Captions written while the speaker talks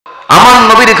আমার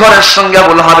নবীর ঘরের সঙ্গে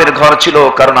আবু লাহাবের ঘর ছিল,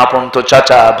 কারণ আপন তো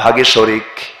চাচা, ভাগে শরিক।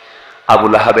 আবু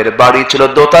লাহাবের বাড়ি ছিল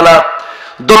দোতলা,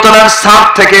 দোতলার ছাদ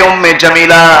থেকে উম্মে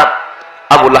জামিলা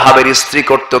আবু লাহাবের স্ত্রী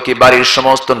করত কি, বাড়ির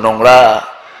সমস্ত নোংরা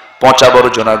পচা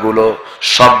বর্জনাগুলো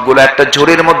সবগুলো একটা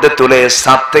ঝুড়ির মধ্যে তুলে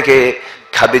ছাদ থেকে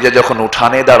খাদিজা যখন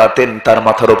উঠানে দাঁড়াতেন তার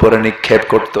মাথার উপরে নিক্ষেপ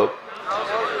করত।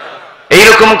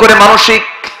 এইরকম করে মানসিক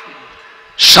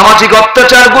সামাজিক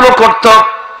অত্যাচারগুলো করত।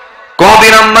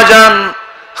 কোনদিন আম্মা জান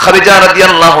খাদিজা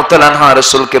রাদিয়াল্লাহু তাআলা আনহা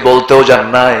রাসূলকে বলতেও যান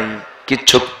নাই,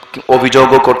 কিচ্ছু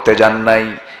অভিযোগও করতে যান নাই।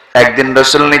 একদিন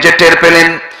রাসূল নিজে টের পেলেন,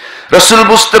 রাসূল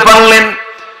বুঝতে পারলেন।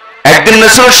 একদিন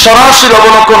রাসূল সরাসরি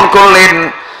অবলোকন করলেন,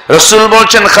 রাসূল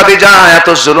বলছেন খাদিজা এত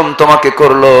জুলুম তোমাকে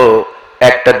করলো,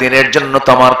 একটা দিনের জন্য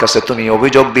তোমার কাছে তুমি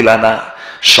অভিযোগ দিলা না।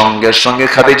 সঙ্গে সঙ্গে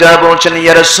খাদিজা বলছেন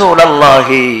ইয়া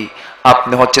রাসূলুল্লাহি,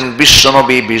 আপনি হচ্ছেন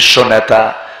বিশ্বনবী, বিশ্ব নেতা,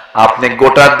 আপনি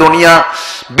গোটা দুনিয়া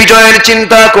বিজয়ের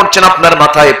চিন্তা করছেন, আপনার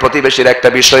মাথায় প্রতিবেশীর একটা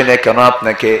বিষয় নিয়ে কেন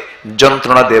আপনাকে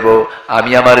যন্ত্রণা দেব?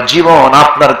 আমি আমার জীবন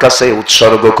আপনার কাছে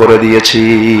উৎসর্গ করে দিয়েছি।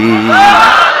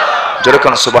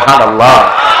 যেরকম সুবহানাল্লাহ।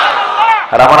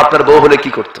 আর আমার আপনার বউ হলে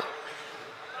কি করতো?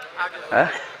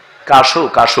 কাশু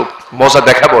কাশু মজা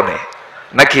দেখাবো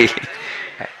নাকি?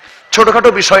 ছোটখাটো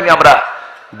বিষয় নিয়ে আমরা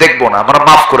দেখবো না, আমরা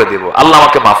মাফ করে দেব, আল্লাহ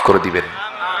আমাকে মাফ করে দিবেন।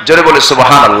 জোরে বলে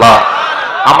সুবহানাল্লাহ।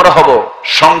 আমরা হব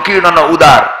সংকীর্ণ না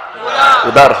উদার?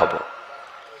 উদার হব।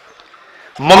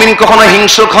 মুমিন কখনো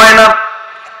হিংসুক হয় না,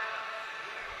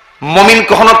 মুমিন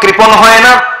কখনো কৃপণ হয়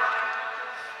না,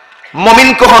 মুমিন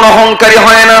কখনো অহংকারী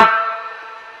হয় না,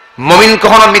 মুমিন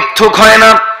কখনো মিথ্যুক হয় না,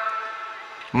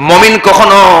 মুমিন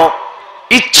কখনো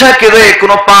ইচ্ছা করে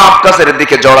কোনো পাপ কাজের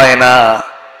দিকে জড়ায় না।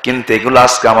 কিন্তু এগুলো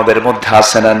আজকে আমাদের মধ্যে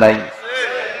আছে না নাই?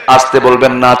 আসতে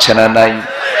বলবেন না, আছে না নাই?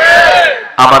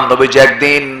 আমার নবীজি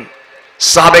একদিন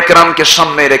সাহাবে কেরামকে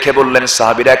সামনে রেখে বললেন,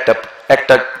 সাহাবীরা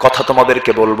একটা কথা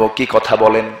তোমাদেরকে বলবো। কি কথা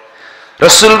বলেন?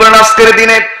 রাসূল বলেন আজকের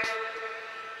দিনে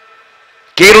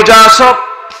কে রোজা আছো,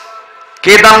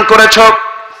 কে দান করেছ,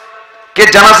 কে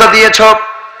জানাজা দিয়েছ,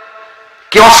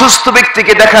 কে অসুস্থ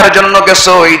ব্যক্তিকে দেখার জন্য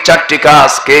গেছো, এই চারটি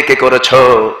কাজ কে কে করেছো?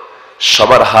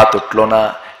 সবার হাত উঠলো না,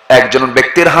 একজন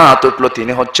ব্যক্তির হাত উঠলো,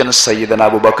 তিনি হচ্ছেন সাইয়্যিদনা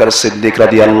আবু বকর সিদ্দিক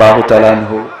রাদিয়াল্লাহু তাআলা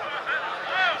আনহু।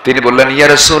 তিনি বললেন ইয়া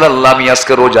রাসূলুল্লাহ, আমি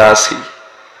আজকে রোজা আছি,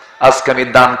 আজকে আমি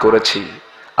দান করেছি,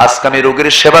 আজকে আমি রোগীর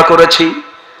সেবা করেছি।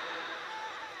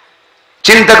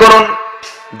 চিন্তা করুন,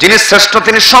 যিনি শ্রেষ্ঠ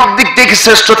তিনি সব দিক থেকে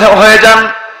শ্রেষ্ঠ হয়ে যান।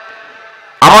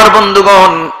 আমার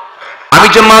বন্ধুগণ, আমি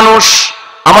যে মানুষ,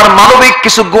 আমার মানবিক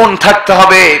কিছু গুণ থাকতে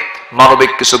হবে।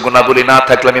 মানবিক কিছু গুণাবলী না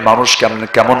থাকলে আমি মানুষ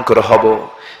কেমন করে হব?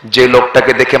 যে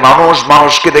লোকটাকে দেখে মানুষ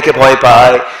মানুষকে দেখে ভয়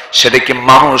পায়, সেটা কি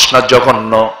মানুষ না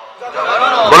জঘন্য?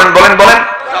 বলেন বলেন বলেন।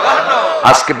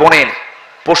 আজকে বনের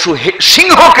পশু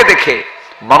সিংহকে দেখে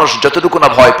মানুষ যতটুকু না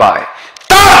ভয় পায়,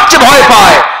 তার চেয়ে ভয়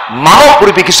পায় মানব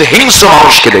রূপী কিছু হিংস্র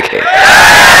মানুষকে দেখে।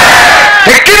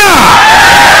 ঠিক কিনা?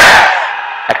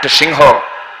 একটা সিংহ,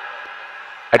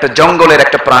 একটা জঙ্গলের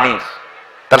একটা প্রাণী,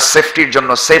 তার সেফটির জন্য,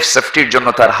 সেফটির জন্য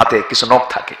তার হাতে কিছু নখ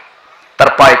থাকে, তার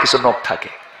পায়ে কিছু নখ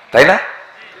থাকে, তাই না?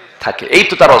 থাকে, এই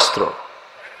তো তার অস্ত্র।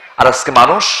 আর আজকে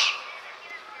মানুষ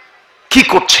কি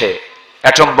করছে?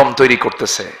 অ্যাটম বম তৈরি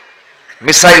করতেছে,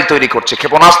 মিসাইল তৈরি করছে,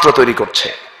 ক্ষেপণাস্ত্র তৈরি করছে,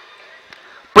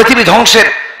 পৃথিবী ধ্বংসের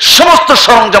সমস্ত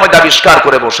সরঞ্জাম আবিষ্কার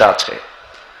করে বসে আছে।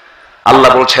 আল্লাহ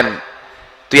বলছেন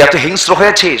তুই এত হিংস্র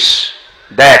হয়েছিস,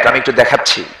 দেখ আমি একটু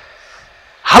দেখাচ্ছি।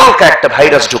 হালকা একটা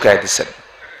ভাইরাস ঢুকায় দিচ্ছেন,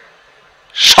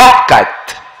 সব কাজ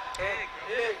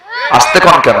আসতে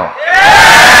কন কেন?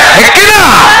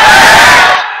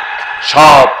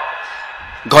 সব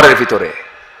ঘরের ভিতরে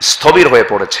স্থবির হয়ে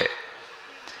পড়েছে।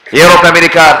 ইউরোপ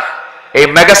আমেরিকার এই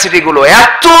মেগাসিটি গুলো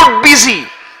এত বিজি,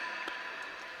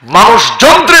 মানুষ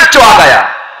যন্ত্রের চেয়ে আগায়া,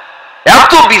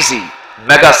 এত বিজি।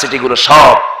 মেগাসিটি গুলো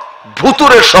সব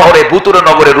ভুতুরের শহরে, ভুতুরে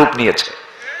নগরে রূপ নিয়েছে।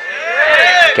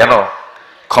 কেন?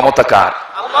 ক্ষমতা কার?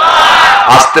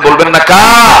 আসতে বলবেন না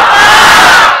কার?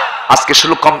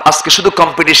 আজকে শুধু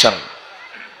কম্পিটিশন।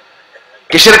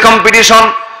 কিসের কম্পিটিশন?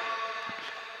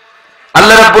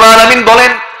 আল্লাহ রাব্বুল আলামিন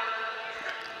বলেন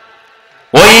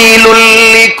ওয়াইলুল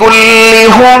লিকুল্লি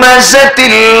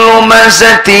হুমাযাতিল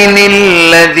লুমাযাতিন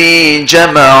আল্লাযী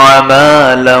জামা'a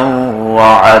মালান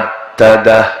ওয়া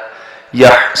আদ্দাদাহ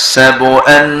ইয়াহসাবু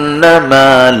আন্না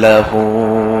মালাহু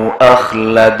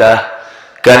আখলাদাহ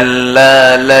কাল্লা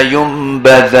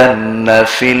লায়ুনবাযান্না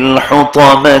ফিল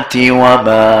হুতামাতি ওয়া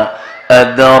মা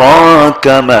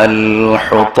আদরাকা মাল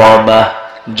হুতামাহ।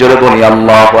 জোরে বলি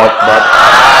আল্লাহু আকবার।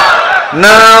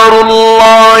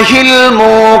 নারুল্লাহিল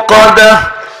মুকাদ্দাহ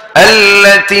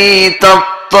আল্লাতী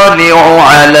তাত্তালি'ু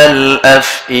আলাল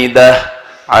আফইদাহ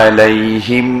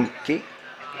আলাইহিম কি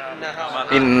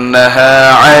ইন্নাহা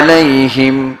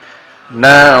আলাইহিম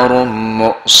নারুম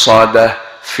মুসাদা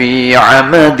ফি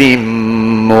আমাদিম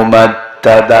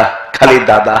মুমাদ্দাদা। খালি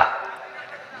দাদা।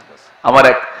 আমার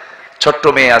এক ছোট্ট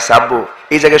মেয়ে আছে, আব্বু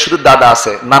এই জায়গায় শুধু দাদা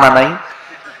আছে, নানা নাই।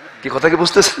 কি কথা কি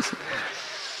বুঝতেছেন?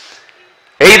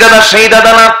 এই দাদা সেই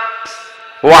দাদা না,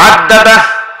 ওয়াদ দাদা।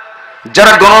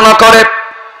 যারা গণনা করে,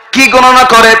 কি গণনা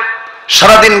করে?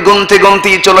 সারাদিন গুনতে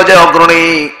গুনতেই চলে যায় অগ্রণী,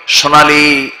 সোনালী,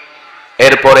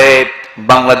 এরপরে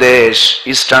Bangladesh,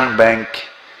 eastern bank,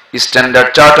 standard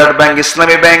chartered bank,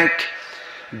 ইসলামী ব্যাংক,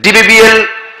 ডিবিবিএল,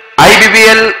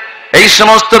 আইবিবিএল, এই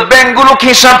সমস্ত ব্যাংকগুলোকে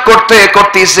হিসাব করতে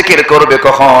করতে জিকির করবে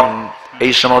কখন?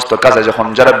 এই সমস্ত কাজে যখন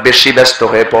যারা বেশি ব্যস্ত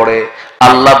হয়ে পড়ে,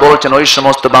 আল্লাহ বলছেন ওই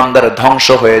সমস্ত বান্দার ধ্বংস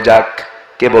হয়ে যাক।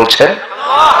 কে বলছেন?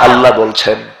 আল্লাহ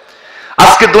বলছেন।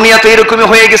 আজকে দুনিয়াতে এরকমই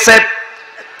হয়ে গেছে।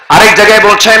 আরেক জায়গায়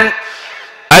বলছেন,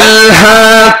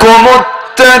 আলহাকুমুত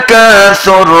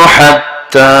তাকাসুর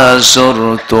হাত্তা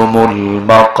যুরতুমুল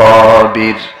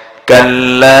মাকাবির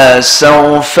কাল্লা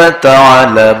সাউফা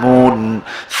তা'লামুন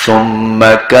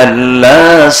সুম্মা কাল্লা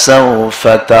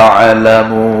সাউফা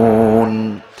তা'লামুন।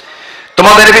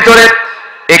 তোমাদের ভিতরে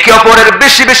একে অপরের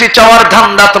বেশি বেশি চাওয়ার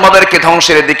ধান্দা তোমাদেরকে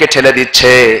ধ্বংসের দিকে ঠেলে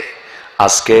দিচ্ছে।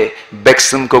 আজকে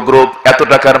বেক্সিমকো গ্রুপ এত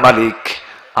টাকার মালিক,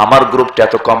 আমার গ্রুপটা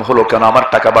এত কম হলো কেন? আমার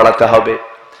টাকা বাড়াতে হবে।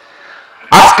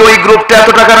 আজকে ওই গ্রুপটা এত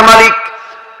টাকার মালিক,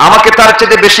 আমাকে তার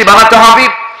চেয়ে বেশি বানাতে হবে।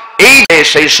 এই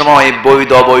সেই সময়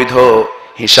বৈধ অবৈধ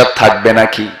হিসাব থাকবে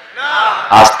নাকি?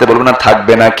 আসতে বলবো না,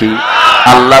 থাকবে নাকি?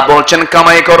 আল্লাহ বলছেন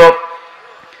কামাই করো,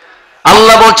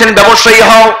 আল্লাহ বলছেন ব্যবসায়ী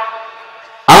হও,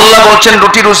 আল্লাহ বলছেন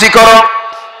রুটি রুজি করো।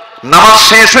 নামাজ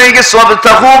শেষ হয়ে গেছে,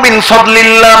 ওয়াবতাগু মিন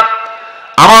ফাদলিল্লাহ,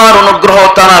 আমার অনুগ্রহ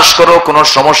তালাশ করো, কোনো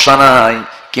সমস্যা নাই।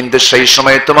 কিন্তু সেই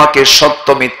সময় তোমাকে সত্য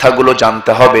মিথ্যাগুলো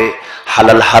জানতে হবে,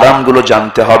 হালাল হারামগুলো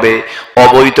জানতে হবে।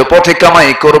 অবৈধ পথে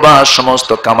কামাই করবা, সমস্ত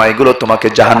কামাইগুলো তোমাকে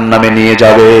জাহান্নামে নিয়ে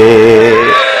যাবে।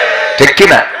 ঠিক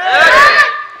কিনা?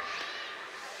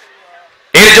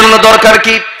 এর জন্য দরকার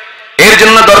কি? এর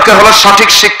জন্য দরকার হলো সঠিক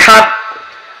শিক্ষা,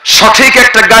 সঠিক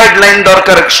একটা গাইডলাইন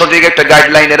দরকার, সঠিক একটা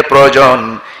গাইডলাইনের প্রয়োজন।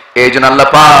 এই জন্য আল্লাহ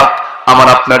পাক আমার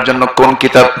আপনার জন্য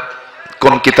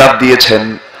কোন কিতাব দিয়েছেন?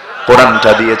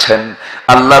 কোরআনটা দিয়েছেন।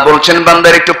 আল্লাহ বলছেন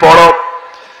বান্দার একটু পড়ো।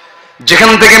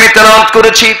 যেখান থেকে আমি তেলাওয়াত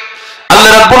করেছি, আল্লাহ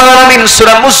রাব্বুল আলামিন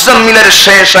সূরা মুজাম্মিলের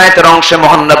শেষ আয়াতের অংশে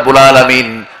মহান রাব্বুল আলামিন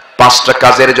 5টা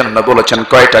কাজের জন্য বলেছেন।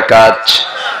 কয়টা কাজ?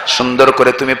 সুন্দর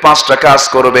করে তুমি 5টা কাজ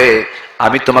করবে,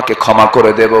 আমি তোমাকে ক্ষমা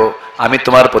করে দেব, আমি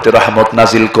তোমার প্রতি রহমত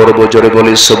নাজিল করব। জোরে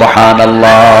বলি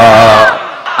সুবহানাল্লাহ।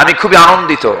 আমি খুবই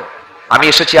আনন্দিত, আমি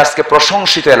এসেছি আজকে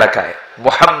প্রশংসিত এলাকায়,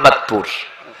 মোহাম্মদপুর।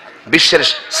 বিশ্বের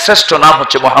শ্রেষ্ঠ নাম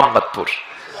হচ্ছে মোহাম্মদপুর।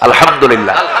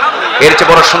 আলহামদুলিল্লাহ। এর চেয়ে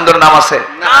বড় সুন্দর নাম আছে?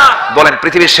 বলেন,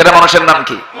 পৃথিবীর সেরা মানুষের নাম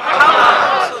কি?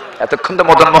 এতক্ষণ তো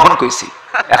মদন মোহন কইছি,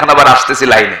 এখন আবার আসতেছি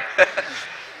লাইনে।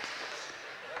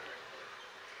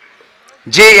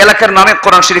 যে এলাকার নামে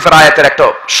কোরআন শরীফের আয়াতের একটা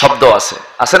শব্দ আছে,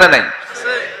 আছে না নাই?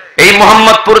 এই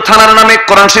মোহাম্মদপুর থানার নামে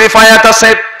কোরআন শরীফ আয়াত আছে।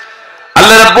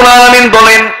 আল্লাহ রাব্বুল আলামিন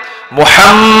বলেন,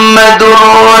 মুহাম্মাদুর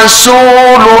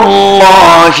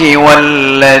রাসূলুল্লাহি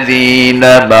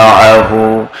ওয়াল্লাযীনা মাআহু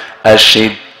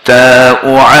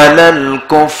আশিদ্দাউ আলাল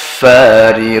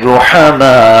কুফফারি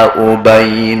রুহামাউ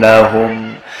বাইনাহুম।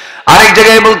 আরেক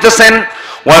জায়গায় বলতেছেন,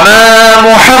 ওয়ামা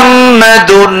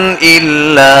মুহাম্মাদুন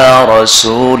ইল্লা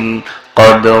রাসূল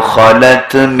قد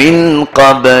خلت من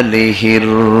قبله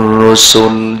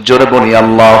الرسل। জোরে বলি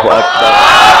আল্লাহু আকবার।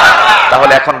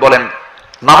 তাহলে এখন বলেন,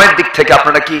 নামের দিক থেকে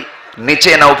আপনারা কি নিচে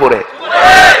না উপরে?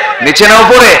 নিচে না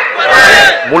উপরে?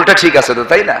 মূলটা ঠিক আছে তো,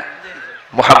 তাই না?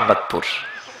 মুহাম্মদপুর,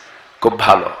 খুব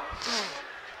ভালো।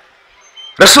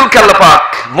 রাসূলকে আল্লাহ পাক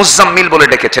মুজাম্মিল বলে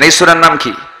ডেকেছেন। এই সূরার নাম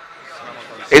কি?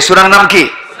 এই সূরার নাম কি?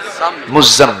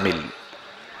 মুজাম্মিল।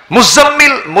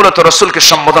 মুজাম্মিল মূলত রাসূলকে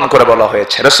সম্বোধন করে বলা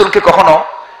হয়েছে। রাসূলকে কখনো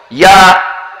ইয়া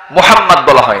মুহাম্মদ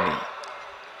বলা হয়নি,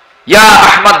 ইয়া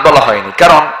আহমদ বলা হয়নি।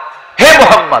 কারণ হে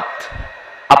মুহাম্মদ,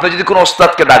 আপনি যদি কোনো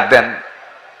ওস্তাদকে ডাক দেন,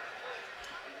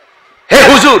 হে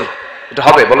হুজুর, এটা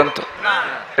হবে? বলেন তো,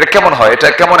 এটা কেমন হয়? এটা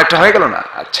কেমন একটা হয়ে গেল না?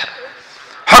 আচ্ছা,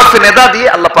 হরফে নেদা দিয়ে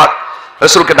আল্লাহ পাক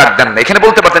রাসূলকে ডাক দেন না। এখানে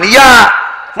বলতে পারতেন ইয়া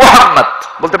মুহাম্মদ,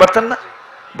 বলতে পারতেন না?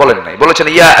 বলেন নাই, বলেছেন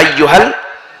ইয়া আইয়ুহাল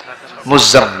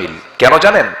মুজাম্মিল। কেন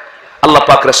জানেন? আল্লাহ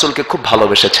পাক রাসূলকে খুব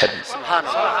ভালোবেসেছেন।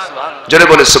 জোরে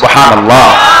বলে সুবহানাল্লাহ।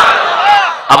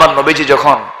 আমার নবীজি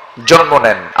যখন জন্ম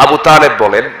নেন, আবু তালেব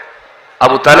বলেন,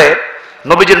 আবু তালেব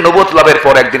নবীজির নবুয়ত লাভের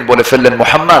পর একদিন বলে ফেললেন,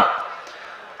 মুহাম্মদ,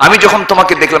 আমি যখন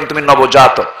তোমাকে দেখলাম তুমি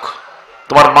নবজাতক,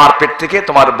 তোমার মার পেট থেকে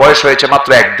তোমার বয়স হয়েছে মাত্র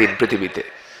একদিন পৃথিবীতে,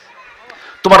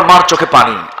 তোমার মার চোখে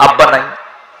পানি, আব্বা নাই।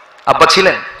 আব্বা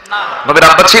ছিলেন? নবীর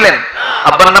আব্বা ছিলেন।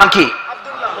 আব্বার নাম কি?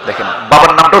 দেখেন,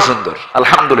 বাবার নামটাও সুন্দর,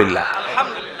 আলহামদুলিল্লাহ।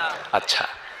 আচ্ছা,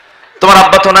 তোমার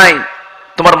আব্বা তো নাই,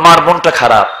 তোমার মার মনটা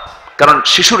খারাপ, কারণ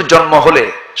শিশুর জন্ম হলে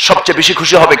সবচেয়ে বেশি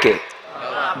খুশি হবে কে?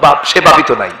 বাপ। সে বাপই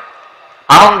তো নাই,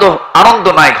 আনন্দ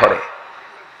নাই ঘরে,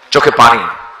 চোখে পানি।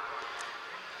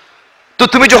 তো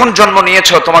তুমি যখন জন্ম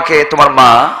নিয়েছো, তোমাকে তোমার মা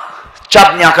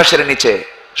চাঁদনি আকাশের নিচে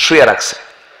শুয়ে রাখছে।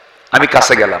 আমি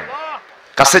কাছে গেলাম,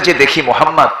 কাছে যে দেখি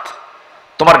মোহাম্মদ,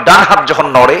 তোমার ডান হাত যখন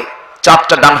নড়ে,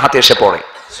 চাঁদটা ডান হাতে এসে পড়ে।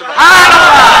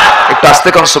 একটু আস্তে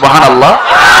কোন সুবহানাল্লাহ।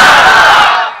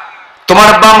 তোমার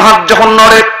বাম হাত যখন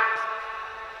নড়ে,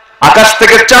 আকাশ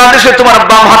থেকে চাঁদ এসে তোমার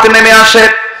বাম হাতে নেমে আসে।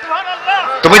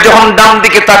 তুমি যখন ডান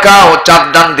দিকে তাকাও, চাঁদ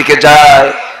ডান দিকে যায়।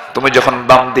 তুমি যখন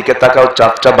বাম দিকে তাকাও,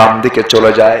 চাঁদটা বাম দিকে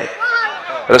চলে যায়।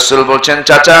 রাসূল বলছেন,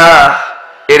 চাচা,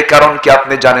 এর কারণ কি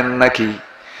আপনি জানেন নাকি?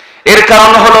 এর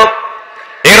কারণ হলো,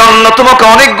 এর অন্যতম,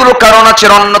 অনেকগুলো কারণ আছে,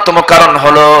 অন্যতম কারণ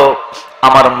হলো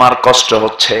আমার মার কষ্ট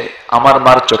হচ্ছে, আমার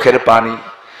মার চোখের পানি।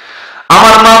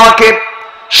 আমার মা আমাকে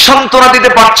সান্ত্বনা দিতে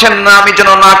পারছেন না, আমি যেন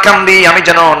না কান্দি, আমি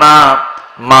যেন না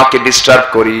মাকে ডিস্টার্ব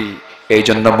করি। এই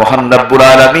জন্য মহান রব্বুল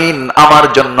আলামিন আমার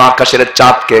জন্য আকাশের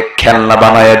চাঁদকে খেলনা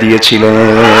বানায়া দিয়েছিলেন।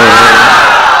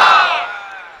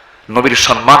 নবীর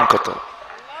সম্মান কত,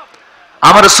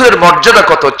 আমার রাসূলের মর্যাদা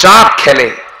কত। চাঁদ খেলে,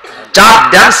 চাঁদ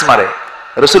ডান্স মারে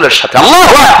রাসূলের সাথে,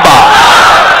 আল্লাহু আকবার।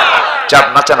 চাঁদ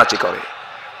নাচানাচি করে।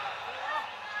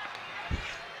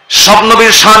 সব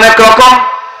নবীর শান এক রকম।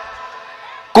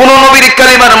 কোন নবীর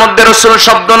কালিমার মধ্যে রাসূল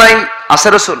শব্দ নাই? আছে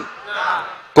রাসূল?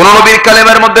 কোন নবীর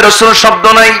কালিমার মধ্যে রাসূল শব্দ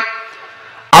নাই?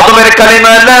 আদমের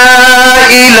কালিমা লা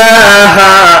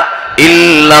ইলাহা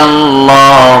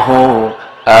ইল্লাল্লাহ,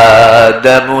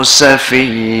 আদমু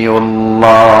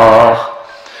সফিউল্লাহ।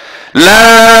 লা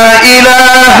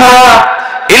ইলাহা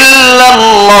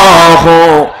ইল্লাল্লাহ,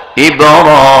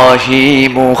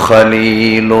 ইব্রাহিমু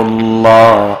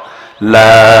খলিলুল্লাহ।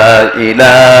 লা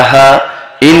ইলাহা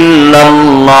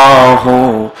ইল্লাল্লাহ,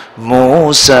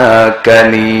 মুসা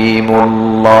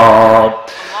কালিমুল্লাহ।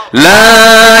 লা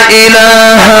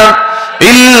ইলাহা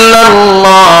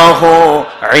ইল্লাল্লাহ,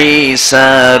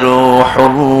 ঈসা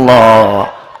রূহুল্লাহ।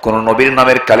 কোন নবীর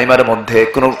নামের কালিমার মধ্যে,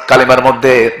 কোন কালিমার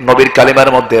মধ্যে, নবীর কালিমার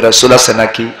মধ্যে রাসূল আছে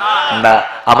নাকি? না।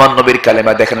 আমার নবীর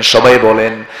কালিমা দেখেন, সবাই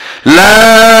বলেন লা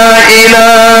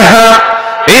ইলাহা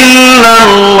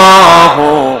ইল্লাল্লাহ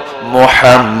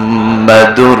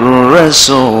মুহাম্মাদুর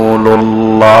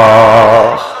রাসূলুল্লাহ।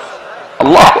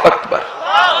 আল্লাহু আকবার।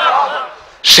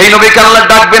 সেই নবীকে আল্লাহ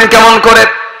ডাকবেন কেমন করে?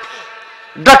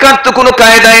 ডাকার তো কোনো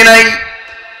কায়দাই নাই।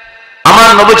 আমার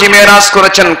নবীজি মেরাজ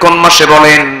করেছেন কোন মাসে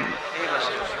বলেন?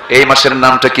 এই মাসের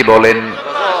নামটা কি বলেন?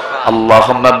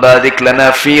 আল্লাহুম্মা বারিক লানা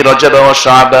ফি রজব ওয়া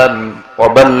শাবান ওয়া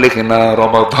বাল্লিগনা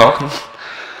রমাদান।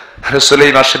 রাসূল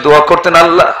এই মাসে দোয়া করতেন,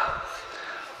 আল্লাহ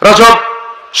রজব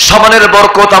শাবানের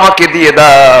বরকত আমাকে দিয়ে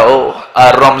দাও,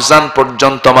 আর রমজান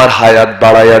পর্যন্ত আমার হায়াত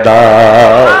বাড়ায়া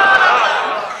দাও।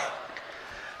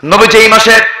 নবীজি এই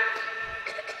মাসে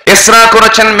ইসরা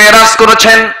করেছেন, মেরাজ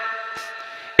করেছেন।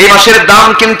 এই মাসের দাম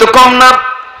কিন্তু কম না,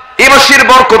 এই মাসের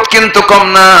বরকত কিন্তু কম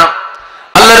না।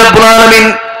 আল্লাহ রাব্বুল আলামিন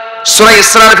সূরা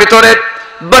ইসরার ভিতরে,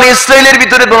 বনি ইসরাঈলের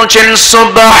ভিতরে বলেছেন,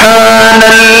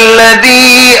 সুবহানাল্লাযী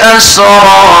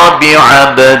আসরা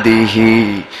বিআবদিহি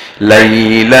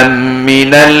লাইলাম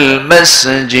মিনাল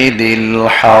মাসজিদিল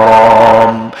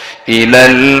হারাম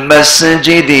ইলাল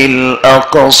মাসজিদিল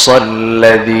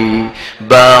আকসাল্লাযী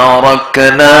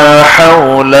বারাকনা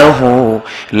হাওলাহু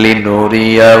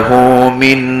লিনুরিয়াহু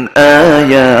মিন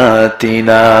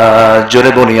আয়াতিনা।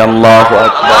 জোরে বলি আল্লাহু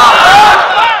আকবার।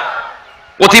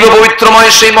 অতীব পবিত্রময়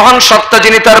সেই মহান সত্তা,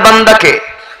 যিনি তার বান্দাকে,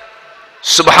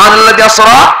 সুবহানাল্লাযী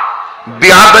আসরা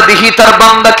বিআবদিহি, তার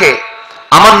বান্দাকে।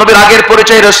 আমার নবীর আগের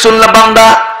পরিচয় রাসূলুল্লাহ, বান্দা।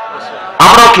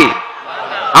 আমরা কি?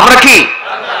 আমরা কি?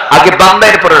 আগে বান্দা,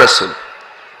 এরপরে রাসূল।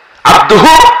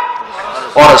 আব্দুহু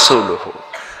ওয়া রাসূলুহু।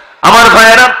 আমার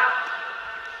ভাইয়েরা,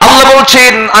 আল্লাহ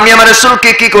বলছেন, আমি আমার রাসূলকে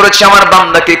কি করেছি, আমার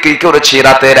বান্দাকে কি করেছি?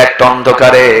 রাতের একটা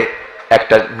অন্ধকারে,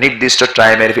 একটা নির্দিষ্ট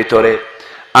টাইমের ভিতরে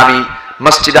আমি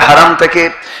মসজিদ হারাম থেকে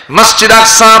মসজিদ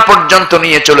আকসা পর্যন্ত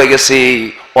নিয়ে চলে গেছি।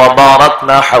 ওয়া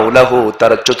বারাকনা হাওলাহু,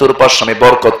 তার চতুর্পাশ আমি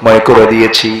বরকতময় করে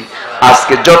দিয়েছি।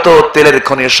 আজকে যত তেলের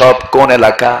খনি সব কোন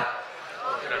এলাকা?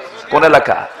 কোন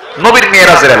এলাকা? নবীর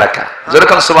মেরাজের এলাকা।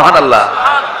 যেরকম সুবহানাল্লাহ।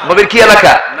 নবীর কি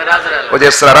এলাকা? ওই যে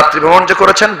ইসরা রাত্রি ভ্রমণ যে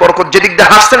করেছেন, বরকত যেদিক দিয়ে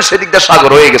হাসতেন সেদিক দিয়ে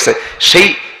সাগর হয়ে গেছে। সেই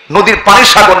নদীর পানির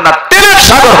সাগর না, তেলের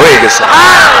সাগর হয়ে গেছে।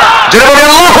 যেরকম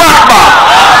আল্লাহু আকবার।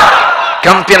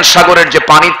 ক্যাম্পিয়ান সাগরের যে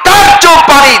পানি,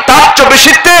 তার চেয়ে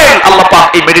বেশি তেল আল্লাহ পাক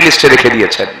এই মিডল ইস্টে রেখে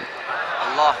দিয়েছেন।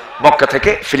 মক্কা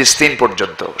থেকে ফিলিস্তিন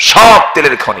পর্যন্ত সব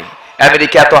তেলের খনি।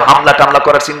 আমেরিকা এত হামলা টামলা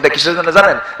করার চিন্তা কিসের জন্য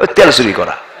জানেন? ওই তেল চুরি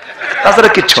করা, তাছাড়া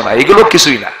কিচ্ছু না। এগুলো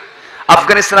কিছুই না।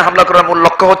 আফগানিস্তানে হামলা করার মূল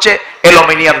লক্ষ্য হচ্ছে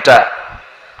অ্যালুমিনিয়ামটা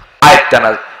আয়ত্ত আনা,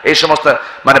 এই সমস্ত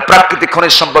মানে প্রাকৃতিক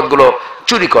খনিজ সম্পদগুলো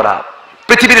চুরি করা,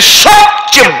 পৃথিবীর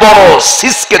সবচেয়ে বড়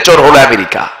সিসকে চোর হলো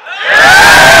আমেরিকা,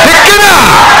 ঠিক কিনা?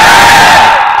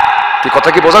 কি কথা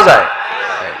কি বোঝা যায়?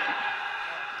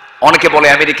 অনেকে বলে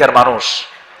আমেরিকার মানুষ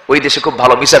ওই দেশে খুব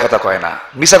ভালো, মিশা কথা কয় না।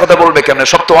 মিশা কথা বলবে কেমনে?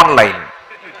 সব তো অনলাইন,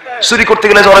 চুরি করতে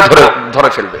গেলে ওরা ধরে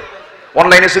ফেলবে।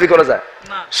 অনলাইনে চুরি করা যায়?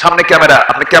 সামনে ক্যামেরা,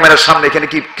 আপনি ক্যামেরার সামনে এখানে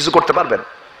কি কিছু করতে পারবেন?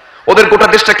 ওদের গোটা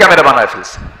দেশটা ক্যামেরা বানায়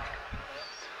ফেলছে,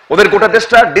 ওদের গোটা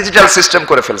দেশটা ডিজিটাল সিস্টেম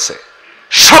করে ফেলছে,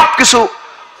 সবকিছু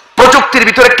প্রযুক্তির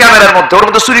ভিতরে ক্যামেরার মধ্যে। ওর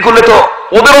মধ্যে চুরি করলে তো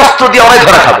ওদের অস্ত্র দিয়ে অনেক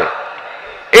ধরা খাবে,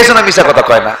 এই জন্য মিশা কথা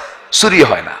কয় না, চুরি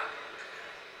হয় না।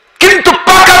 কিন্তু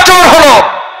পাকা চোর হলো,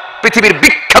 পৃথিবীর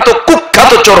বিখ্যাত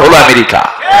কুখ্যাত চোর হলো আমেরিকা।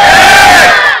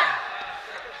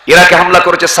 ইরাকে হামলা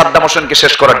করেছে সাদ্দাম হোসেনকে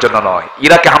শেষ করার জন্য নয়,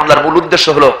 ইরাকে হামলার মূল উদ্দেশ্য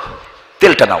হলো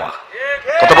তেলটা নেওয়া।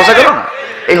 কথা বোঝা গেল না?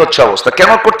 এই হচ্ছে অবস্থা।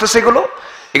 কেন করতেছে এগুলো?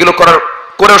 এগুলো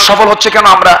করেও সফল হচ্ছে কেন?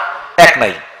 আমরা এক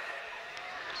নাই।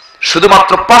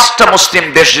 শুধুমাত্র 5টা মুসলিম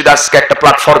দেশ যদি আজকে একটা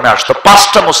প্ল্যাটফর্মে আসতো,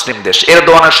 5টা মুসলিম দেশ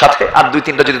এরদোয়ানের সাথে আর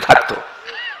 2-3টা যদি থাকতো,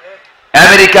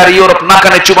 আমেরিকার ইউরোপ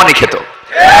নাকানে চুবানি খেত,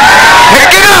 ঠিক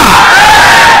কিনা?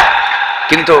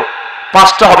 কিন্তু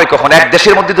 5টা হবে কখন? এক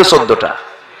দেশের মধ্যে তো 14টা।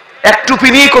 এক টুপি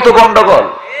নিয়ে কত গন্ডগোল।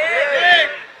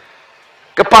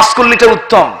 5 করলিটা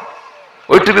উত্তম,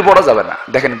 ওই টুপি পড়া যাবে না।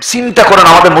 দেখেন, চিন্তা করেন,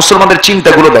 আমাদের মুসলমানদের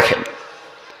চিন্তাগুলো দেখেন।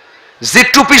 যে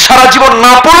টুপি সারা জীবন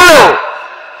না পড়লেও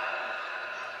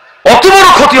অত বড়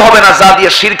ক্ষতি হবে না, যা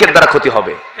দিয়ে শিরকের দ্বারা ক্ষতি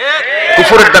হবে,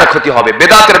 কুফরের দ্বারা ক্ষতি হবে,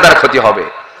 বেদাতের দ্বারা ক্ষতি হবে।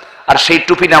 আর সেই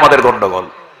টুপি নিয়ে আমাদের গন্ডগোল।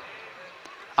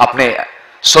 আপনি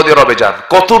সৌদি আরবে যান,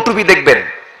 কত টুপি দেখবেন।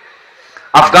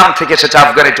 আফগান থেকে এসেছে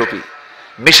আফগানি টুপি,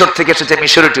 মিশর থেকে এসেছে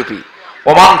মিশরি টুপি,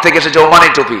 ওমান থেকে এসেছে ওমানি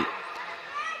টুপি,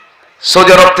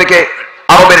 সৌদি আরব থেকে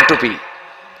আরবের টুপি,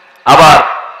 আবার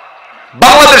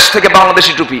বাংলাদেশ থেকে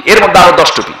বাংলাদেশি টুপি, এর মধ্যে আরো 10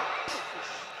 টুপি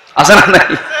আছে না? নাই?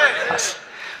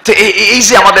 তো এই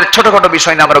যে আমাদের ছোটখাটো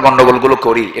বিষয় নিয়ে আমরা গন্ডগোল গুলো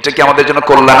করি, এটা কি আমাদের জন্য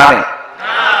কল্যাণ আনে?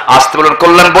 আসতে বলুন,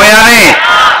 কল্যাণ বয়ে আনে?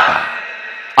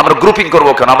 আমরা গ্রুপিং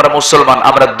করবো কেন? আমরা মুসলমান,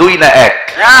 আমরা 2 না 1?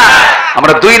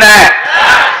 আমরা 2 না 1?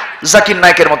 জাকির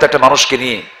নায়কের মতো একটা মানুষকে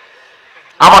নিয়ে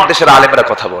আমার দেশের আলেমরা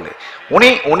কথা বলে,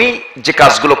 উনি যে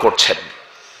কাজগুলো করছেন,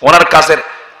 ওনার কাজের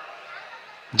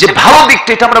যে ভালো দিকটা,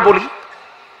 এটা আমরা বলি।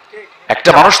 একটা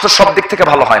মানুষ তো সব দিক থেকে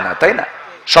ভালো হয় না, তাই না?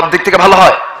 সব দিক থেকে ভালো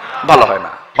হয়? ভালো হয়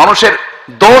না। মানুষের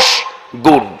দোষ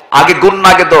গুণ, আগে গুণ না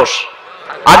আগে দোষ?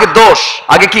 আগে দোষ,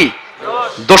 আগে কি?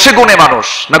 দোষে গুণে মানুষ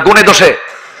না গুণে দোষে?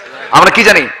 আমরা কি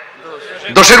জানি?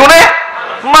 দোষে গুণে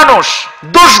মানুষ,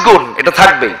 দোষ গুণ এটা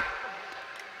থাকবেই।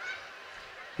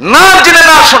 না জেনে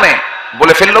না শুনে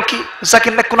বলে ফেললো কি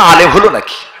জাকির নায়ক কোন আলেম হলো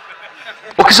নাকি?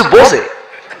 ও কিছু বোঝে?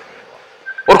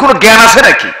 ওর কোনো জ্ঞান আছে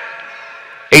নাকি?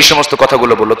 এই সমস্ত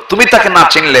কথাগুলো বললো। তুমি তাকে না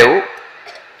চিনলেও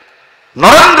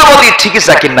নরেন্দ্র মোদী ঠিকই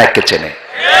জাকির নায়ককে চেনে।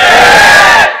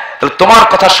 তাহলে তোমার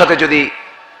কথার সাথে যদি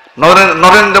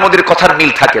নরেন্দ্র মোদীর কথার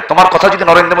মিল থাকে, তোমার কথা যদি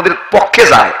নরেন্দ্র মোদীর পক্ষে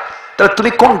যায়, তাহলে তুমি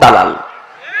কোন দালাল?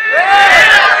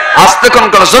 আসতে কোন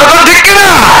কোন ঠিক কিনা?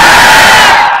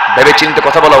 ভেবে চিন্তে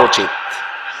কথা বলা উচিত।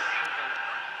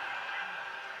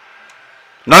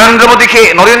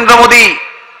 নরেন্দ্র মোদী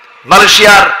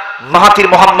মালয়েশিয়ার মাহাথির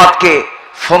মোহাম্মদকে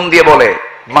ফোন দিয়ে বলে,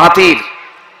 মাহাথির,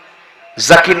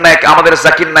 জাকির নায়ক, আমাদের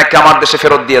জাকির নায়ককে আমার দেশে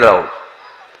ফেরত দিয়ে দাও।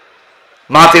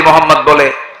 মাহাথির মোহাম্মদ বলে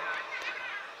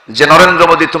যে, নরেন্দ্র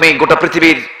মোদী, তুমি গোটা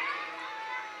পৃথিবীর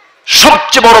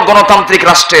সবচেয়ে বড় গণতান্ত্রিক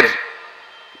রাষ্ট্রের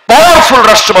পাওয়ারফুল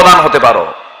রাষ্ট্রপ্রধান হতে পারো,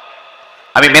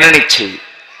 আমি মেনে নিচ্ছি।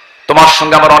 তোমার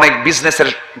সঙ্গে আমার অনেক বিজনেসের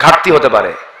ঘাটতি হতে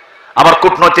পারে, আমার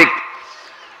কূটনৈতিক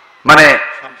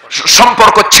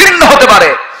সম্পর্ক ছিন্ন হতে পারে,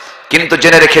 কিন্তু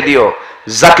জেনে রেখে দিও,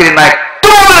 জাকির নায়ক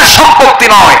তোমাদের সম্পত্তি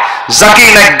নয়, জাকির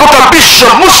নায়ক গোটা বিশ্ব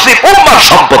মুসলিম উম্মার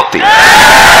সম্পত্তি।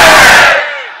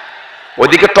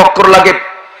 ওইদিকে টক্কর লাগে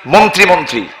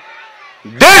মন্ত্রী,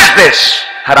 দেশ,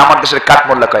 আর আমার দেশের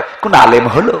কাঠমোল্লা কয় কোন আলেম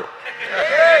হলো?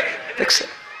 দেখছেন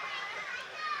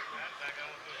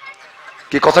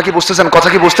কি কথা? কি বুঝতেছেন? কথা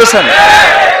কি বুঝতেছেন?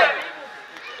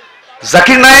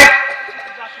 জাকির নায়ক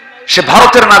সে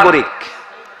ভারতের নাগরিক,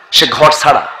 সে ঘর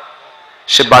ছাড়া,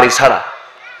 সে বাড়ি ছাড়া,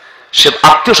 সে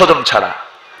আত্মীয় স্বজন ছাড়া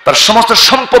তার সমস্ত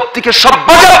সম্পত্তিকে সব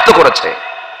বাজেয়াপ্ত করেছে।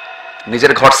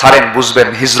 নিজের ঘর ছাড়েন, বুঝবেন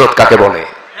হিজরত কাকে বলে।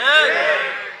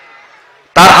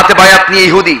 তার হাতে বায়াত নিয়ে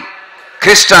ইহুদি,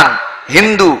 খ্রিস্টান,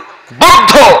 হিন্দু,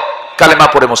 বৌদ্ধ কালেমা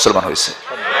পড়ে মুসলমান হয়েছে।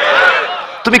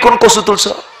 তুমি কোন কসু তুলছ?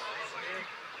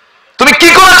 তুমি কি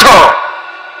করেছ?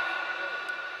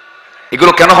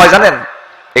 এগুলো কেন হয় জানেন?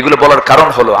 এগুলো বলার কারণ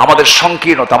হলো আমাদের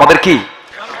সংকীর্ণতা। আমাদের কি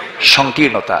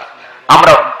সংকীর্ণতা?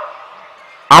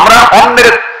 আমরা অন্যের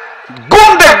গুণ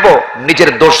দেখব, নিজের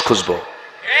দোষ খুঁজবো।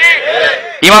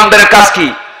 ইমানদারের কাজ কি?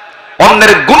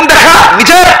 অন্যের গুণ দেখা,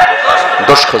 নিজের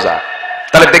দোষ খোঁজা।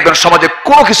 তাহলে দেখবেন সমাজে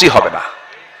কোনো কিছুই হবে না।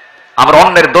 আমরা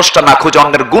অন্যের দোষটা না খুঁজে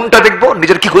অন্যের গুণটা দেখবো,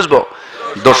 নিজের কি খুঁজবো?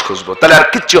 দোষ খুঁজবো, তাহলে আর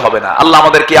কিচ্ছু হবে না। আল্লাহ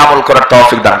আমাদেরকে আমল করার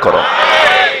তৌফিক দান করো,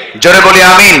 জোরে বলি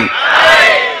আমিন।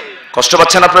 কষ্ট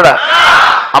পাচ্ছেন আপনারা?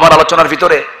 আমার আলোচনার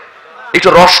ভিতরে একটু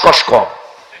রসকস কম,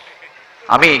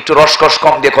 আমি একটু রসকস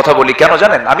কম দিয়ে কথা বলি। কেন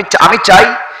জানেন? আমি চাই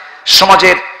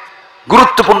সমাজের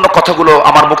গুরুত্বপূর্ণ কথাগুলো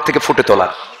আমার মুখ থেকে ফুটে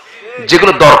তোলার,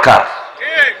 যেগুলো দরকার।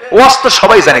 ওয়াজ তো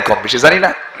সবাই জানি, কম বেশি জানি না?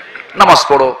 নামাজ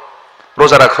পড়ো,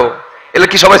 রোজা রাখো, এগুলো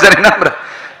কি সবাই জানি না? আমরা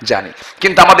জানি,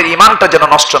 কিন্তু আমাদের ইমানটা যেন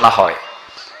নষ্ট না হয়,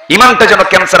 ইমানটা যেন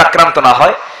ক্যান্সার আক্রান্ত না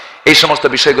হয়, এই সমস্ত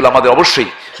বিষয়গুলো আমাদের অবশ্যই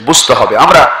বুঝতে হবে।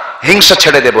 আমরা হিংসা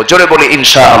ছেড়ে দেব, জোরে বলি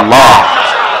ইনশাআল্লাহ।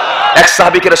 এক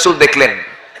সাহাবীকে রাসূল দেখলেন,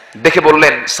 দেখে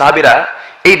বললেন, সাহাবীরা,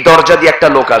 এই দরজা দিয়ে একটা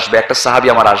লোক আসবে, একটা সাহাবী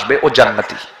আমার আসবে, ও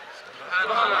জান্নাতি।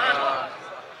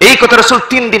 এই কথা রাসূল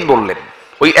 3 দিন বললেন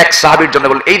ওই এক সাহাবীর জন্য,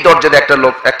 বললেন এই দরজা দিয়ে একটা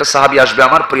লোক, একটা সাহাবী আসবে,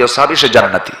 আমার প্রিয় সাহাবী, সে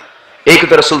জান্নাতি। এই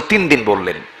কথা রাসূল 3 দিন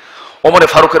বললেন। ওমরে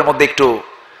ফারুকের মধ্যে একটু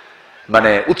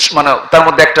মানে তার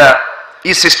মধ্যে একটা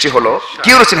সৃষ্টি হলো,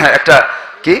 কি হয়েছে? হ্যাঁ, একটা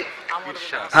কি,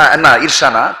 হ্যাঁ না ঈর্ষা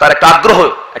না, তার একটা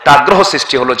আগ্রহ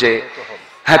সৃষ্টি হলো, যে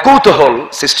হ্যাঁ কৌতূহল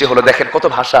সৃষ্টি হলো। দেখেন কত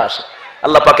ভাষা আসে,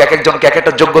 আল্লাহ পাক এক একজনকে এক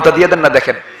একটা যোগ্যতা দিয়ে দেন না।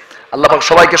 দেখেন আল্লাহ পাক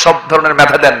সবাইকে সব ধরনের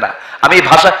মেধা দেন না। আমি এই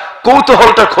ভাষা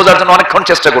কৌতূহলটা খোঁজার জন্য অনেকক্ষণ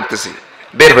চেষ্টা করতেছি,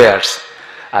 বের হয়ে আসছে।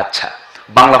 আচ্ছা,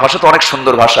 বাংলা ভাষা তো অনেক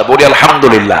সুন্দর ভাষা, বলি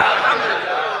আলহামদুলিল্লাহ।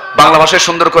 বাংলা ভাষায়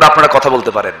সুন্দর করে আপনারা কথা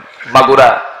বলতে পারেন। মাগুরা,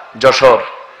 যশোর,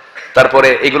 তারপরে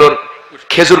এগুলোর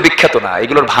খেজুর বিখ্যাত না,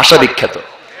 এগুলোর ভাষা বিখ্যাত।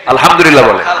 আলহামদুলিল্লাহ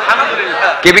বলে।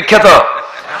 কে বিখ্যাত?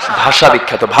 ভাষা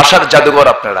বিখ্যাত। ভাষার জাদুঘর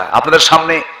আপনারা। আপনাদের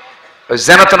সামনে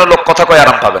যেন লোক কথা কয়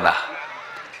আরাম পাবে না।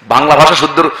 বাংলা ভাষা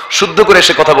শুদ্ধ করে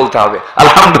এসে কথা বলতে হবে।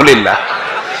 আলহামদুলিল্লাহ,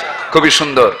 খুবই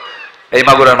সুন্দর এই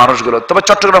মাগুরার মানুষগুলো। তবে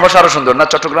চট্টগ্রাম ভাষা আরো সুন্দর না?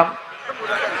 চট্টগ্রাম,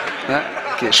 হ্যাঁ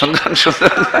কি সুন্দর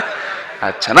সুন্দর।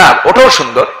 আচ্ছা, না ওটাও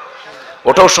সুন্দর,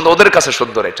 ওটাও সুন্দর, ওদের কাছে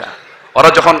সুন্দর এটা। ওরা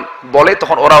যখন বলে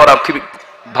তখন ওরা খুব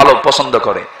ভালো পছন্দ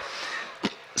করে।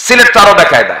 সিলেট তো আরো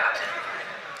বেকায়দা,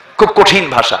 খুব কঠিন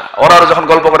ভাষা। ওরা যখন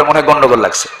গল্প করে মনে হয় গন্ডগোল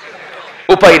লাগছে,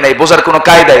 উপায় নাই, বোঝার কোনো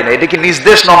কায়দাই নাই। এটা কি নিজ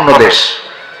দেশ না অন্য দেশ?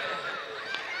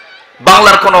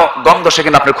 বাংলার কোন গন্ধ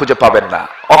সেখানে আপনি খুঁজে পাবেন না।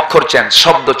 অক্ষর চেঞ্জ,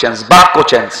 শব্দ চেঞ্জ, বাক্য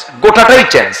চেঞ্জ, গোটাটাই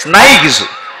চেঞ্জ, নাই কিছু,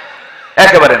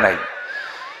 একেবারে নাই।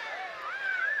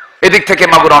 এদিক থেকে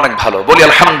মাগুরা অনেক ভালো, বলি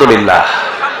আলহামদুলিল্লাহ।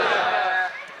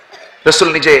 রাসূল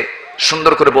নিজে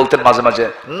সুন্দর করে বলতেন মাঝে মাঝে,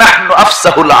 নাহনু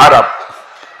আফসাহুল আরব,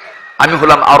 আমি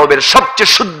হলাম আরবের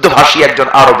সবচেয়ে শুদ্ধ ভাষী একজন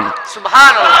আরবী।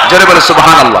 সুবহানাল্লাহ, জোরে বলে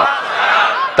সুবহানাল্লাহ।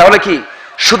 তাহলে কি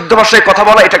শুদ্ধ ভাষায় কথা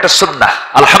বলা এটা একটা সুন্নাহ।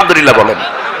 আলহামদুলিল্লাহ বলেন।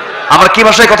 আমরা কি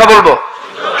ভাষায় কথা বলবো?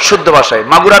 শুদ্ধ ভাষায়।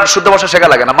 মাগুরার শুদ্ধ ভাষা শেখা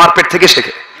লাগে না, মারপেট থেকে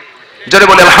শেখে। জোরে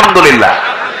বলে আলহামদুলিল্লাহ।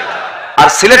 আর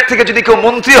সিলেট থেকে যদি কেউ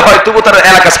মন্ত্রী হয় তবু তার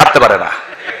এলাকা ছাড়তে পারে না,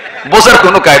 বোঝার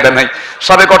কোনো কায়দা নাই।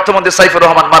 সাবেক অর্থমন্ত্রী সাইফুর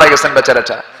রহমান মারা গেছেন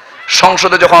বেচারাটা।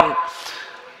 সংসদে যখন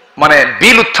মানে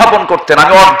বিল উত্থাপন করতেন,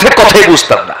 আমি অর্ধেক কথাই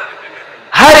বুঝতাম না।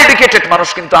 হাই এডুকেটেড মানুষ,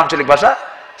 কিন্তু আঞ্চলিক ভাষা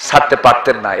ছাড়তে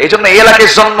পারতেন না। এই জন্য এই এলাকায়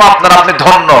জন্ম আপনার, আপনি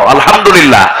ধন্য,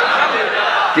 আলহামদুলিল্লাহ।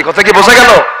 কি কথা কি বোঝা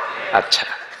গেল? আচ্ছা,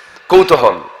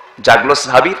 কৌতূহল জাগলো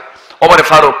সাহাবীর। ওমরে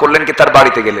ফারুক করলেন কি, তার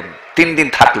বাড়িতে গেলেন, 3 দিন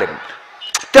থাকলেন,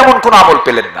 তেমন কোন আমল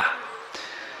পেলেন না।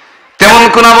 তেমন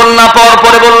কোন আমল না পাওয়ার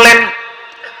পরে বললেন,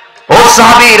 ও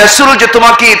সাহাবী, রাসূল যে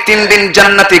তোমাকে 3 দিন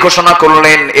জান্নাতি ঘোষণা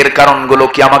করলেন, এর কারণগুলো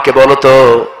কি আমাকে বলো তো।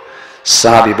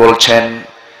 সাহাবী বলছেন,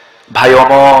 ভাই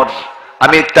ওমর,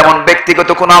 আমি তেমন ব্যক্তিগত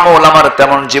কোন আমল আমার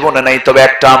তেমন জীবনে নেই, তবে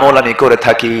একটা আমল আমি করে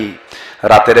থাকি।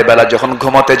 রাতের বেলা যখন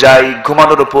ঘুমাতে যাই,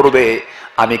 ঘুমানোর পূর্বে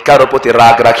আমি কারো প্রতি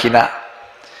রাগ রাখি না,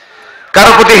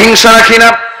 কারো প্রতি হিংসা রাখি না,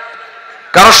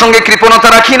 কারোর সঙ্গে কৃপণতা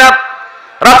রাখি না।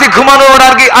 রাতে ঘুমানোর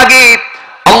আগে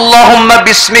আল্লাহুম্মা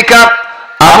বিসমিকা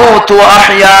আমুতু ওয়া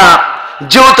আহইয়া,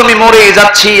 যেহেতু আমি মরে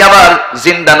যাচ্ছি, আবার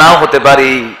জিন্দা নাও হতে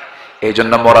পারি, এই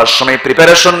জন্য মরার সময়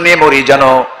প্রিপারেশন নিয়ে মরি, যেন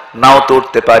নাও তো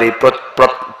উঠতে পারি।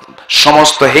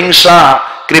 সমস্ত হিংসা,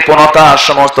 কৃপণতা,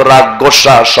 সমস্ত রাগ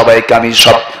গোসা সবাইকে আমি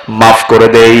সব মাফ করে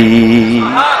দেই।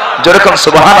 যেরকম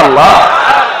সুবহানাল্লাহ।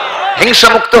 হিংসা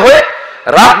মুক্ত হয়ে,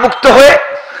 রাগ মুক্ত হয়ে,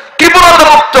 কৃপণতা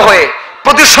মুক্ত হয়ে,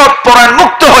 প্রতিশোধ পরায়ণ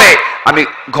মুক্ত হয়ে আমি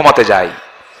ঘুমাতে যাই।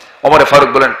 ওমরে ফারুক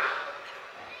বলেন,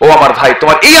 ও আমার ভাই,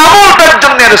 তোমার এই আমলটার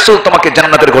জন্য রাসূল তোমাকে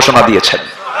জান্নাতের ঘোষণা দিয়েছেন।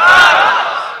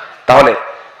 তাহলে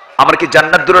আমরা কি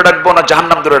জান্নাত দূরে রাখবো না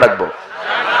জাহান্নাম দূরে রাখবো?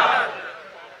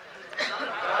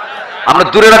 আমরা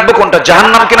দূরে রাখবো কোনটা,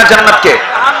 জাহান্নামকে না জান্নাতকে?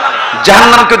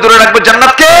 জাহান্নামকে দূরে রাখবো,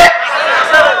 জান্নাতকে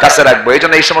কাছে রাখবো। এই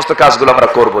জন্য এই সমস্ত কাজগুলো আমরা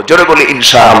করবো, জোরে বলি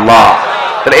ইনশাআল্লাহ।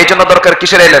 তাহলে এই জন্য দরকার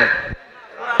কিসের এলেম?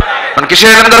 মানে কিসের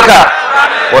এলেম দরকার?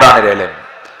 কোরআনের এলেম।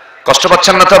 কষ্ট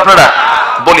পাচ্ছেন না তো আপনারা?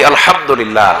 বলি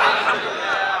আলহামদুলিল্লাহ।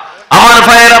 আমার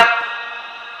ভাইয়েরা,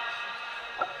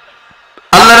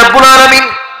 আল্লাহ রাব্বুল আলামিন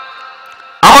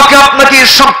আমাকে আপনাকে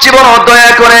সবচেয়ে বড়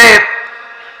দয়া করে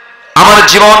আমার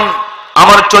জীবন,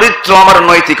 আমার চরিত্র, আমার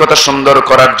নৈতিকতা সুন্দর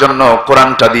করার জন্য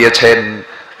কোরআনটা দিয়েছেন।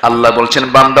 আল্লাহ বলছেন,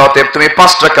 বান্দা অতএব তুমি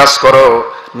 5টা কাজ করো।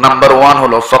 নাম্বার 1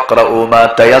 হলো ফাকরাউ মা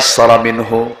তায়াসসারা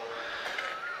মিনহু।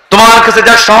 তোমার কাছে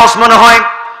যা সহজ মনে হয়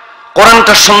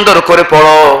কোরআনটা সুন্দর করে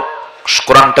পড়ো,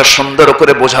 কোরআনটা সুন্দর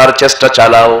করে বোঝার চেষ্টা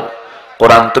চালাও।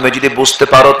 কোরআন তুমি যদি বুঝতে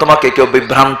পারো, তোমাকে কেউ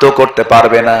বিভ্রান্ত করতে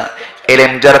পারবে না।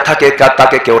 ইলম যার থাকে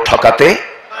তাকে কেউ ঠকাতে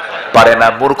পারে না।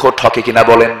 মূর্খ ঠকে কিনা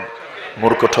বলেন?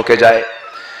 মূর্খ ঠকে যায়।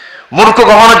 মূর্খ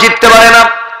কখনো জিততে পারে না,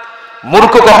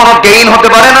 মূর্খ কখনো গেইন হতে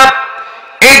পারে না।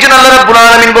 এই জন্য আল্লাহ রাব্বুল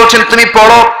আলামিন বলছেন তুমি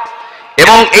পড়ো।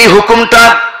 এবং এই হুকুমটা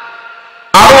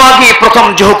আরো আগে প্রথম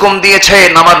যে হুকুম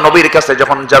দিয়েছেন আমার নবীর কাছে,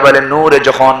 যখন জাবালে নূরে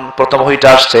যখন প্রথম ওহীটা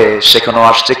আসছে, সেখানেও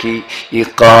আসছে কি,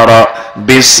 ইকরা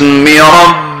বিসমি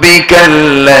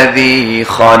রাব্বিকাল্লাযী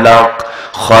খালাক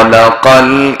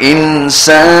খালাকাল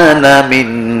ইনসানা মিন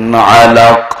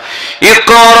আলাক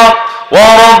ইকরা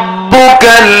ওয়া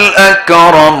রাব্বুকাল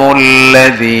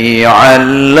আকরামুল্লাযী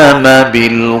আল্লামা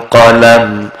বিল কলম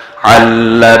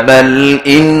আল্লামাল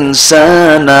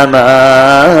ইনসানা মা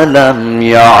লাম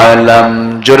ইয়ালাম।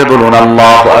 জোরে বলুন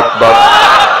আল্লাহু আকবার।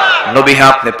 নবী,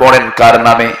 হ্যাঁ আপনি পড়েন কার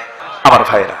নামে? আমার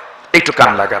ভাইরা একটু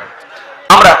কান লাগান,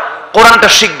 আমরা কোরআনটা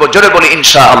শিখবো। জোরে বলি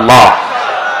ইনশাআল্লাহ।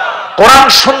 কোরআন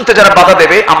শুনতে যারা বাধা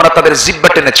দেবে আমরা তাদের জিহ্বা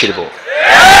টেনে ছিড়বো।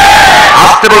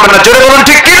 আসতে বলবেন না, জোরে বলুন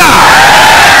ঠিক কিনা?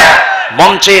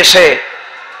 মঞ্চে এসে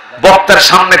বক্তার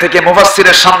সামনে থেকে,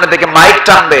 মুফাসসিরের সামনে থেকে মাইক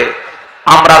টানবে,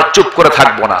 আমরা চুপ করে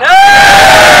থাকবো না।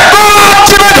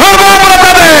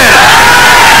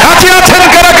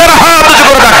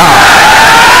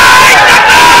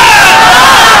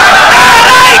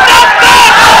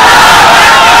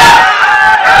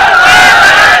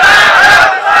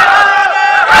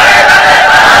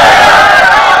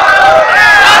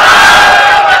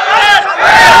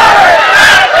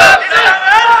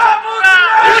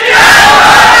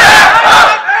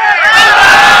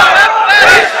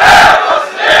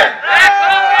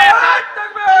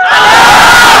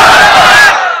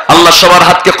 সবার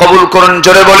হাতকে কবুল করুন।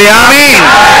 জোরে বলি আমিন।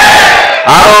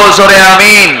 আরো জোরে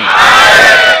আমিন।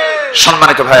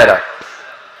 সম্মানিত ভাইয়েরা,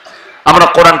 আমরা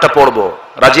কোরআনটা পড়বো,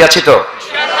 রাজি আছি তো?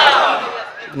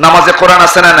 নামাজে কোরআন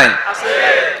আছে না নাই?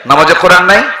 নামাজে কোরআন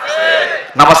নাই?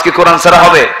 নামাজ কি কোরআন ছাড়া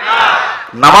হবে?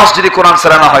 নামাজ যদি কোরআন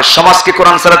ছাড়া না হয়, সমাজ কি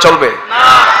কোরআন ছাড়া চলবে?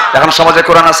 এখন সমাজে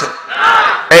কোরআন আছে?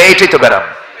 এইটাই তো ব্যারাম,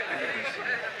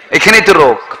 এখানেই তো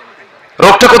রোগ।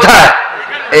 রোগটা কোথায়?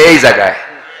 এই জায়গায়।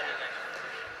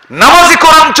 নামাজি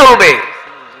কোরআন চলবে,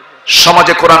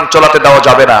 সমাজে কোরআন চলাতে দেওয়া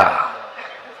যাবে না।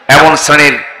 এমন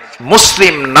শ্রেণীর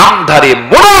মুসলিম নামধারী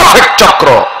মুনাফিক চক্র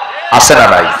আছে না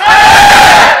নাই?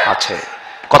 আছে।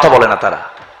 কথা বলে না তারা,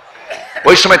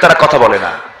 ওই সময় তারা কথা বলে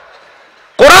না।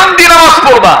 কোরআন দিয়ে নামাজ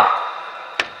পড়বা,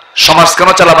 সমাজ কেন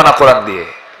চালাবে না কোরআন দিয়ে?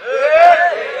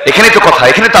 এখানেই তো কথা,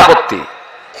 এখানে তো আপত্তি।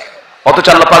 অথচ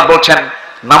আল্লাহ পাক বলছেন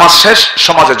নামাজ শেষ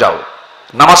সমাজে যাও,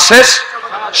 নামাজ শেষ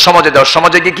সমাজে যাও।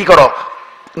 সমাজে গিয়ে কি করো?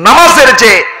 নামাজের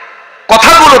যে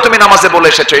কথাগুলো তুমি নামাজে বলে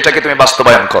এসেছো, এটাকে তুমি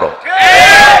বাস্তবায়ন করো,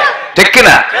 ঠিক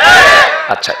কিনা?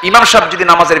 আচ্ছা, ইমাম সাহেব যদি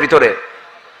নামাজের ভিতরে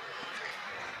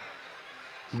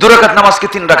 2 রাকাত নামাজকে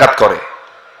 3 রাকাত করে,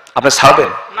 আপনি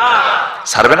ছাড়বেন?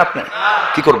 ছাড়বেন? আপনি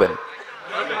কি করবেন?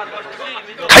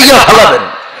 খাইয়া ফালাবেন,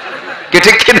 কি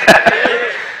ঠিক কিনা?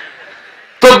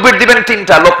 তাকবীর দিবেন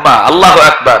 3টা লোকমা, আল্লাহু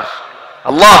আকবার,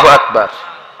 আল্লাহু আকবার,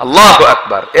 আল্লাহু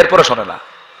আকবার। এরপরে শোনে না,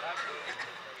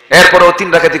 এরপরেও 3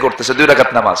 রাকাতই করতেছে, 2 রাকাত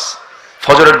নামাজ।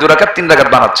 ফজরের 2 রাকাত 3 রাকাত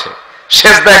বানাচ্ছে।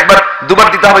 সেজদা একবার দুবার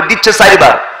দিতে হবে, দিচ্ছে 4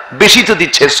 বার। বেশি তো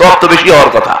দিচ্ছে, সব তো বেশি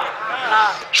হওয়ার কথা।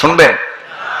 শুনবেন?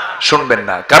 শুনবেন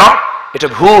না, কারণ এটা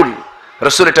ভুল।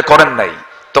 রাসূল এটা করেন নাই।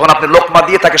 তখন আপনি লোকমা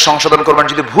দিয়ে তাকে সংশোধন করবেন।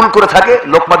 যদি ভুল করে থাকে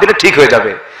লোকমা দিলে ঠিক হয়ে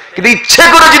যাবে, কিন্তু ইচ্ছে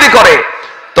করে যদি করে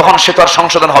তখন সে তো আর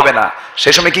সংশোধন হবে না।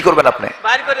 সেই সময় কি করবেন আপনি?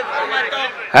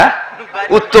 হ্যাঁ,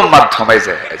 উত্তম মাধ্যম। এই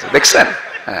যে দেখছেন,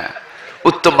 হ্যাঁ,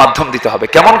 উত্তম মাধ্যম দিতে হবে।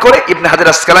 কেমন করে? ইবনে হাজার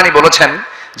আসকালানী বলেছেন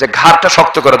যে ঘাড়টা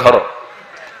শক্ত করে ধরো,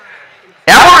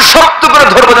 এমন শক্ত করে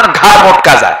ধরবো যেন ঘাড়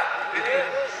মটকা যায়।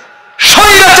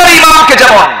 স্বৈরাচারী ইমামকে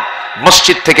যেমন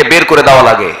মসজিদ থেকে বের করে দেওয়া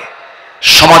লাগে,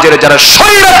 সমাজের যারা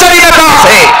স্বৈরাচারী নেতা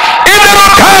আছে এদেরও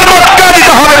ঘাড় মটকা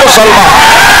দিতে হবে মুসলমান।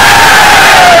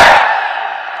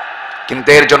 কিন্তু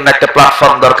এর জন্য একটা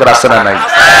প্ল্যাটফর্ম দরকার আছে না নাই?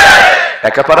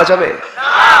 একা পারা যাবে?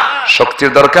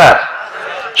 শক্তির দরকার,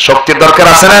 শক্তির দরকার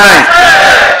আছে না নাই?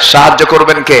 সাহায্য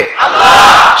করবেন কে? আল্লাহ।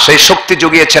 সেই শক্তি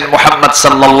জুগিয়েছেন মুহাম্মদ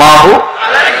সাল্লাল্লাহু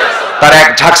আলাইহি ওয়াসাল্লাম। তার এক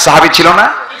ঝাঁক সাহাবী ছিল না?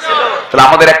 তাহলে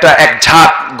আমাদের এক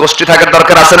ঝাঁক গোষ্ঠী থাকার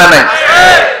দরকার আছে না নাই?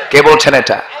 কে বলছেন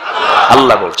এটা?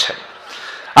 আল্লাহ বলছেন।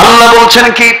 আল্লাহ বলছেন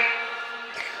কি?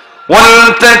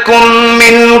 ওয়ালতাকুম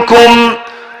মিনকুম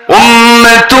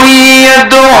উম্মাতুন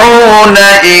ইয়াদউনা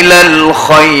ইলাল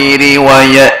খায়রি ওয়া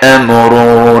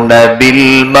ইয়া'মুরুনা বিল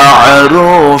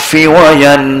মা'রুফি ওয়া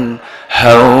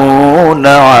ইয়ানহাউনা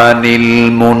আনিল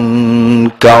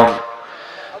মুনকার।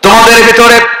 তোমাদের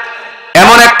ভিতরে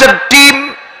এমন একটা টিম,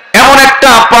 এমন একটা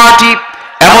পার্টি,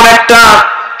 এমন একটা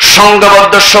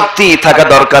সংঘবদ্ধ শক্তি থাকা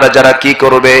দরকার যারা কি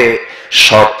করবে?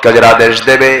 সৎ কাজের আদেশ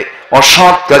দেবে,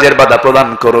 অসৎ কাজের বাধা প্রদান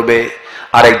করবে।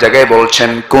 আরেক জায়গায়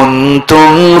বলছেন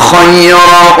কুনতুম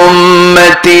খায়রা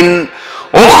উম্মাতিন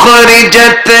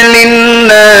উখরিজাত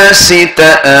লিন-নাসি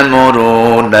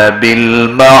তা'মুরুনা বিল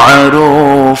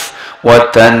মা'রুফ ওয়া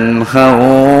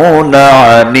তানহাউনা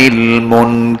আনিল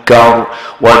মুনকার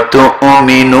ওয়া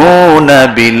তু'মিনুনা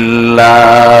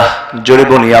বিল্লাহ। জোরে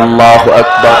বলি আল্লাহু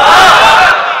আকবার।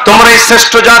 তোমরা এই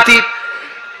শ্রেষ্ঠ জাতি,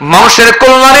 মানুষের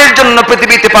কল্যাণের জন্য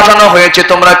পৃথিবীতে পাঠানো হয়েছে।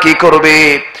 তোমরা কি করবে?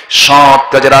 সৎ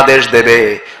কাজের আদেশ দেবে,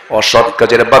 অসৎ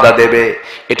কাজের বাধা দেবে।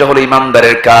 এটা হলো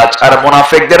ইমানদারের কাজ। আর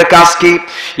মুনাফিকদের কাজ কি?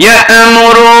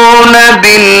 ইয়া'মুরুনা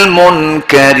বিল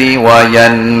মুনকারি ওয়া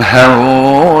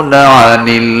ইয়ানহাউনা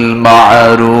আনিল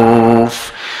মা'রুফ।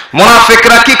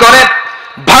 মুনাফিকরা কি করে?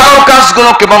 ভালো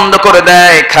কাজগুলোকে বন্ধ করে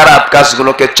দেয়, খারাপ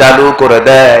কাজগুলোকে চালু করে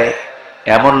দেয়।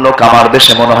 এমন লোক আমার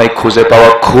দেশে মনে হয় খুঁজে পাওয়া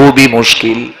খুবই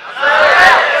মুশকিল।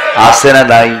 আছে না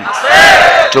নাই?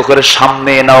 চোখের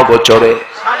সামনে নাও গোচরে,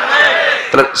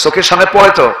 চোখের সামনে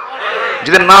পড়ে তো,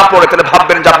 যদি না পড়ে তাহলে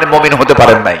ভাববেন যে আপনি মুমিন হতে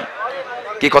পারেন নাই।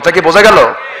 কি কথা কি বোঝা গেল?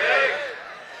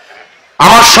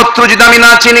 আমার শত্রু যদি আমি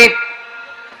না চিনি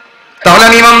তাহলে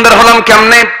আমি ইমানদার হলাম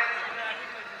কেমনে?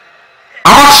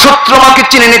 আমার শত্রু আমাকে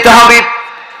চিনে নিতে হবে।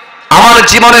 আমার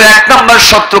জীবনের এক নম্বর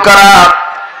শত্রু কারা?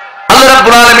 আল্লাহ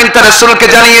রাব্বুল আলামিন তার রাসূলকে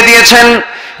জানিয়ে দিয়েছেন,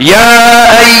 ইয়া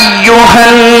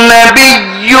আইয়ুহান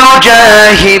নাবিয়্যু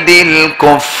জাহিদিল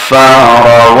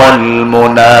কুফফারা ওয়াল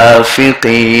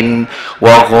মুনাফিকিন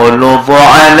ওয়াগলুয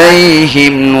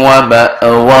আলাইহিম ওয়া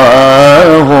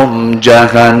মা'ওয়াহুম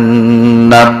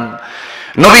জাহান্নাম।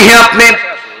 নবী হে, আপনি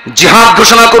জিহাদ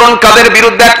ঘোষণা করুন কাদের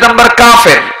বিরুদ্ধে? এক নম্বর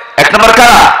কাফের। এক নম্বর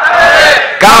কারা?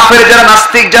 কাফের, যারা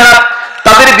নাস্তিক, যারা,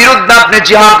 তাদের বিরুদ্ধে আপনি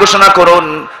জিহাদ ঘোষণা করুন।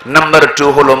 নাম্বার 2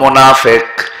 হলো মুনাফিক।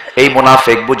 এই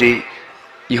মুনাফিক বুঝি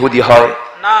ইহুদি হয়?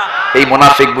 এই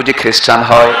মুনাফিক বুঝি খ্রিস্টান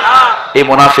হয়? এই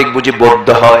মুনাফিক বুঝি বৌদ্ধ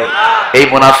হয়? এই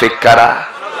মুনাফিক কারা?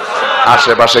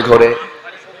 আশেপাশে ঘোরে,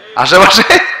 আশেপাশে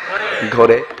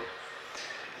ঘোরে।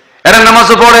 এরা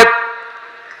নামাজও পড়ে,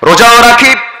 রোজাও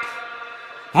রাখি,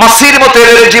 মাসির মতো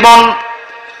এর জীবন।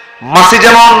 মাসি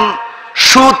যেমন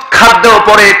সুদ খাদ্যও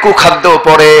পড়ে, কুখাদ্যও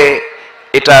পড়ে,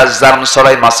 এটা জার্ম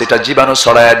ছড়ায়, মাসিটা জীবাণু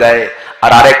ছড়ায় দেয়।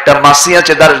 আর আরেকটা মাসি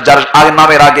আছে যার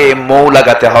নামের আগে মৌ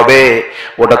লাগাতে হবে,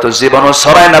 ওটা তো জীবাণু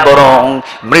ছড়ায় না, বরং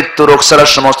মৃত্যু রোগ ছাড়া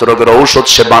সমস্ত রোগের ঔষধ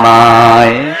সে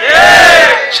বানায়।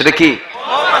 সেটা কি?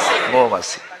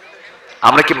 মৌমাছি।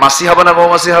 আমরা কি মাসি হব না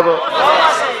মৌমাছি হব?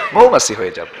 মৌমাছি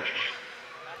হয়ে যাব।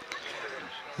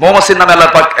 মৌমাছির নামে আল্লাহ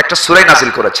পাক একটা সূরা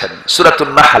নাযিল করেছেন, সূরাতুন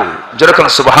নাহল। যেরকম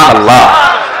সুবহানাল্লাহ।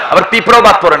 আবার পিঁপড়াও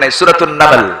বাদ পড়ে নাই, সূরাতুন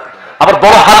নামল। আবার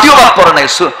বড় হাতিও বাদ পড়ে নাই,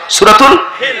 সূরাতুল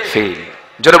ফিল।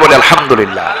 জোরে বলে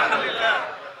আলহামদুলিল্লাহ।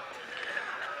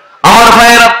 আমার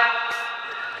ভাইয়েরা,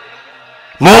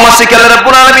 মৌমাছিকে আল্লাহ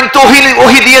রাব্বুল আলামিন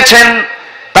ওহী দিয়েছেন,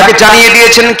 তাকে জানিয়ে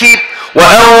দিয়েছেন কি? ওয়া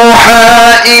আওহা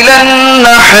ইলান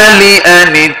নাহলি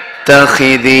আন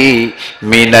ইত্তাখিযি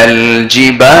মিনাল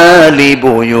জিবালি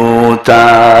বুয়ুতা।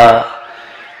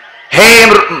 হে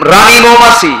রানী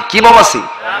মৌমাছি। কি মৌমাছি?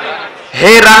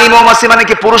 হে রানী মৌমাছি মানে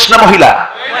কি পুরুষ না মহিলা?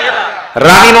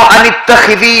 রানী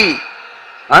আনিত্তাখিযি,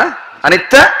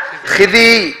 আনিত্তাখিযি।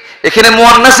 এখানে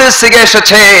মুয়ান্নাসের সিগা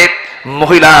এসেছে,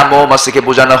 মহিলা মৌমাছিকে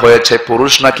বোঝানো হয়েছে,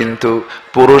 পুরুষ না। কিন্তু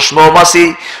পুরুষ মৌমাছি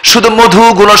শুধু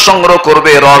মধুগুলো সংগ্রহ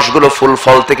করবে, রসগুলো ফুল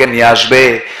ফল থেকে নিয়ে আসবে।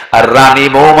 আর রানী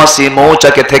মৌমাছি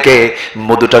মৌচাকে থেকে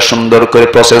মধুটা সুন্দর করে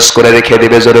প্রসেস করে রেখে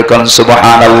দিবে। জোরে কোন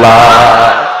সুবহানাল্লাহ।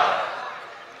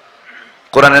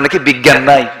 কোরআনে নাকি বিজ্ঞান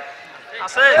নাই?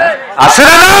 আছে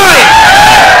না নাই?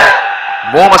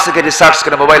 মৌমাছিকে রিসার্চ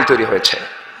করে মোবাইল তৈরি হয়েছে,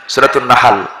 সূরাতুন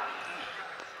নাহল।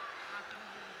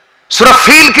 সূরা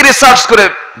ফিল কি রিসার্চ করে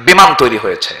বিমান তৈরি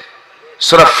হয়েছে,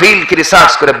 সূরা ফিল কি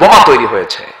রিসার্চ করে বোমা তৈরি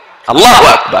হয়েছে। আল্লাহু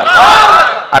আকবার।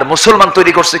 আর মুসলমান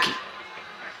তৈরি করছে কি?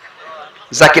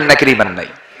 জাকির নাকির ঈমান নাই,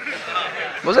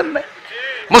 বুঝেন না?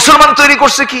 মুসলমান তৈরি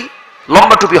করছে কি?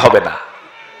 লম্বা টুপি হবে না,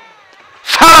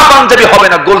 ফাড়া পাঞ্জাবি হবে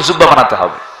না, গোল জুব্বা বানাতে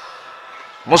হবে।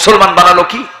 মুসলমান বানালো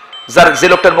কি? যে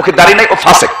লোকটার মুখে দাড়ি নাই ও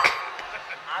ফাসেক।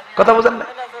 কথা বুঝেন না?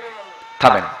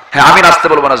 থামেন। হ্যাঁ, আমি নাচতে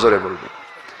বলবো না, জোরে বলবো।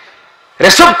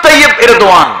 রেসেপ তাইয়েব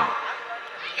এরদোয়ান,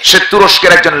 সে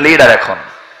তুরস্কের একজন লিডার এখন,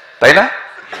 তাই না?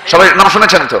 সবাই নাম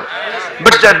শুনেছেন তো?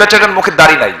 বেচারার মুখে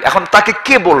দাড়ি নাই। এখন তাকে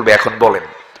কে বলবে? এখন বলেন,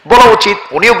 বলা উচিত।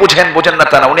 উনিও বোঝেন না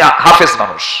তা না, উনি হাফেজ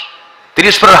মানুষ,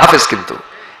 30 পারার হাফেজ, কিন্তু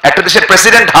একটা দেশের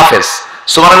প্রেসিডেন্ট হাফেজ,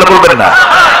 সুবহানাল্লাহ বলবেন না?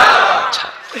 আচ্ছা,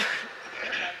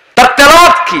 তার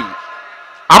তেলাওয়াত কি?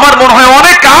 আমার মনে হয়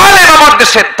অনেক আলেম আমার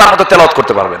দেশে তার মতো তেলাওয়াত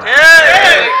করতে পারবে না।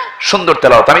 সুন্দর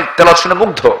তেলাওয়াত, আমি তেলাওয়াত শুনে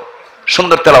মুগ্ধ,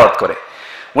 সুন্দর তেলাওয়াত করে।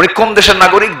 উনি কোন দেশের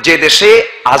নাগরিক? যে দেশে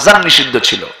আযান নিষিদ্ধ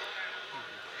ছিল,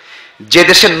 যে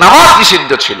দেশে নামাজ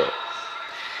নিষিদ্ধ ছিল,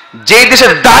 যে দেশে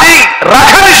দাড়ি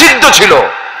রাখা নিষিদ্ধ ছিল,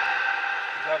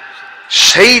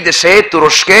 সেই দেশে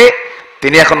তুরস্কে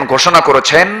তিনি এখন ঘোষণা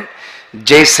করেছেন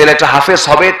যে ছেলেটা হাফেজ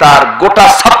হবে তার গোটা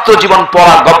ছাত্র জীবন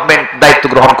পড়া গভর্নমেন্ট দায়িত্ব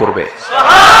গ্রহণ করবে।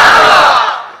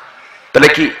 তাহলে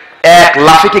কি এক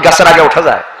লাফে কি গাছের আগে ওঠা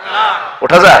যায়?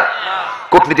 ওঠা যায়?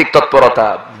 কূটনীতিক তৎপরতা,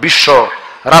 বিশ্ব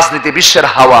রাজনীতি, বিশ্বের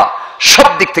হাওয়া, সব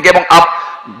দিক থেকে এবং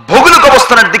ভৌগোলিক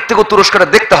অবস্থানের দিক থেকে তুরস্কটা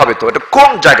দেখতে হবে তো এটা কোন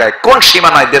জায়গায়, কোন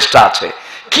সীমানায় দেশটা আছে,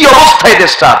 কি অবস্থায়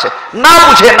দেশটা আছে, না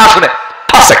বুঝে না শুনে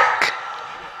ফাসেক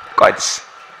কয়েস।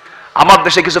 আমার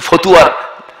দেশে কিছু ফতুয়ার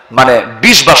মানে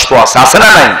বিষ বাষ্প আছে, আছে না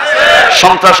নাই?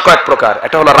 সন্ত্রাস কয়েক প্রকার,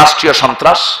 এটা হলো রাষ্ট্রীয়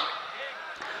সন্ত্রাস,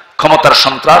 ক্ষমতার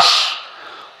সন্ত্রাস,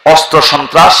 অস্ত্র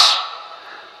সন্ত্রাস,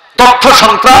 তথ্য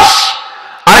সন্ত্রাস,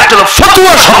 আরেকটা হলো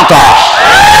ফতুয়া সন্ত্রাস,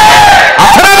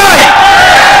 আছে না নাই?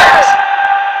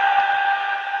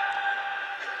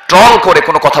 ট্রল করে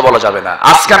কোনো কথা বলা যাবে না।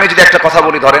 আজকে আমি যদি একটা কথা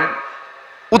বলি, ধরেন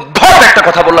উদ্ভট একটা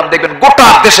কথা বললাম, দেখবেন গোটা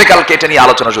দেশে কালকে এটা নিয়ে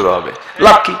আলোচনা শুরু হবে।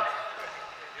 লাভ কি?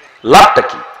 লাভটা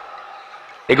কি?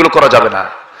 এগুলো করা যাবে না।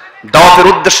 দাওয়াতের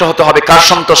উদ্দেশ্য হতে হবে কার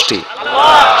সন্তুষ্টি?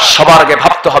 সবার আগে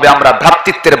ভাবতে হবে আমরা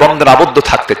ভ্রাতৃত্বের বন্ধনে আবদ্ধ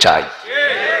থাকতে চাই।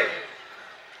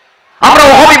 আমরা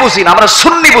ওহাবি বুঝি না, আমরা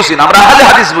সুন্নি বুঝি না, আমরা আহলে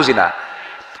হাদিস বুঝি না,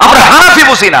 আমরা হানাফি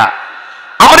বুঝি না,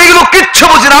 আমরা এগুলো কিচ্ছু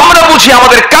বুঝি না। আমরা বুঝি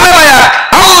আমাদের কালেমা এক,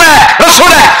 আল্লাহ এক,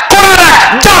 রাসূল এক, কোরআন এক,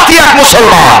 জাতি এক,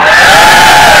 মুসলমান।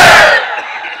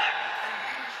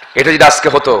 এটা যদি আজকে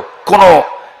হতো, কোন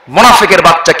মুনাফিকের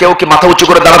বাচ্চা কেউ কি মাথা উঁচু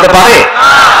করে দাঁড়াতে পারে?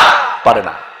 পারে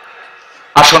না।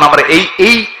 আসুন আমরা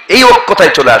এই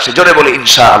ঐক্যতায় চলে আসি, জোরে বলি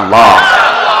ইনশাআল্লাহ।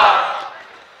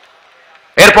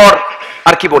 এরপর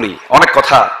আর কি বলি, অনেক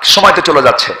কথা, সময় তো চলে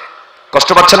যাচ্ছে, কষ্ট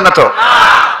পাচ্ছেন না তো?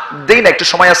 দেই না একটু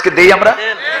সময়, আজকে দেই আমরা,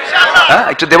 হ্যাঁ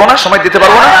একটু দেবো না? সময় দিতে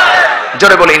পারবো না?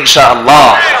 জোরে বলি ইনশাআল্লাহ।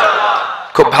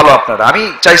 খুব ভালো আপনারা, আমি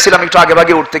চাইছিলাম একটু আগে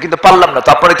ভাগে উঠতে, কিন্তু পারলাম না, তো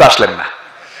আপনারাই তো আসলেন না,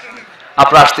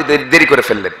 আপনারা আসতে দেরি করে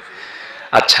ফেললেন।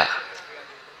 আচ্ছা,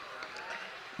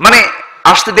 মানে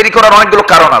আসতে দেরি করার অনেকগুলো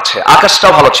কারণ আছে।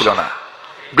 আকাশটাও ভালো ছিল না,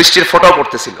 বৃষ্টির ফোঁটাও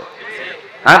পড়তেছিল,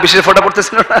 হ্যাঁ বৃষ্টির ফোঁটা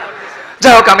পড়তেছিল না।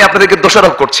 যাই হোক, আমি আপনাদেরকে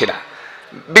দোষারোপ করছি না,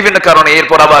 বিভিন্ন কারণে।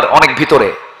 এরপর আবার অনেক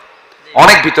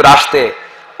ভিতরে আসতে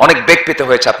অনেক বেগ পেতে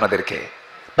হয়েছে আপনাদেরকে।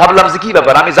 ভাবলাম যে কি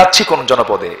ব্যাপার, আমি যাচ্ছি কোন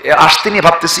জনপদে, আসতে নিয়ে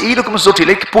ভাবতেছি এইরকম জটিল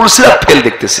পুলসিরাপ ফেল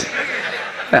দেখতেছি,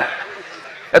 হ্যাঁ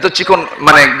এত চিকন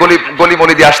মানে গলি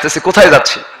মলি দিয়ে আসতেছি, কোথায়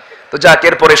যাচ্ছি? তো যাক,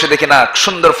 এরপর এসে দেখি না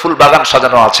সুন্দর ফুল বাগান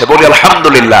সাজানো আছে, বলি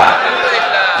আলহামদুলিল্লাহ।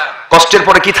 কষ্টের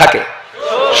পরে কি থাকে?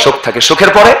 সুখ থাকে,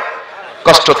 সুখের পরে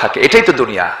কষ্ট থাকে, এটাই তো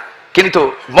দুনিয়া। কিন্তু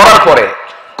মরার পরে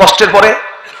কষ্টের পরে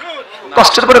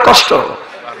কষ্ট,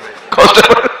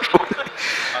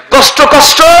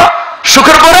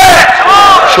 সুখের পরে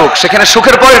সুখ। সেখানে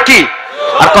সুখের পরে কি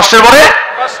আর কষ্টের পরে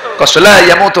কষ্ট। লা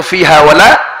ইয়ামুতু ফিহা ওয়ালা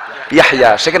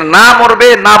ইয়াহইয়া, সেখানে না মরবে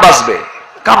না বাঁচবে,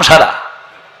 কাম সারা।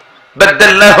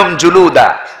 বাদদালনাহুম জুলুদা,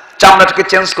 চামড়াটাকে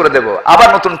চেঞ্জ করে দেব, আবার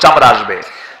নতুন চামড়া আসবে।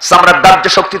 চামড়ার দাহ্য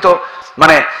শক্তি তো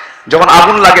মানে যখন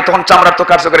আগুন লাগে তখন চামড়ার তো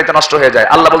কার্যকারিতা নষ্ট হয়ে যায়।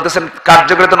 আল্লাহ বলতেছেন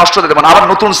কার্যকারিতা নষ্ট হতে দেব না, আবার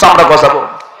নতুন চামড়া গজাবো।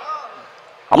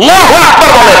 আল্লাহু আকবার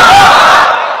বলেন।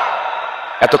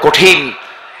 এত কঠিন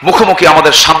মুখোমুখি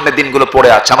আমাদের সামনে দিনগুলো পড়ে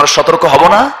আছে, আমরা সতর্ক হব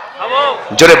না?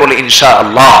 জোরে বলি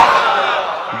ইনশাআল্লাহ।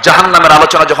 জাহান্নামের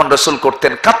আলোচনা যখন রাসূল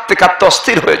করতেন, কাঁদতে কাঁদতে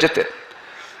অস্থির হয়ে যেতেন।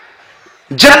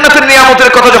 জান্নাতের নিয়ামতের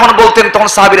কথা যখন বলতেন, তখন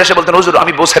সাহাবীরা এসে বলতেন, হুজুর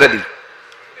আমি বউ ছেড়ে দিই।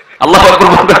 আল্লাহু আকবার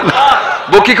বলবেন,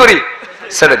 বউ কি করি?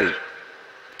 ছেড়ে দিই।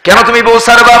 কেন তুমি বউ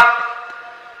ছাড়বা?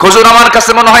 হুজুর আমার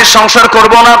কাছে মনে হয় সংসার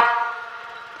করব না,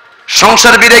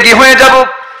 সংসার বিদেগী হয়ে যাব,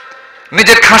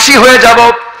 নিজে খাসি হয়ে যাব,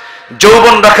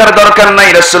 যৌবন রাখার দরকার নাই।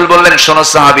 রাসূল বললেন, শোনো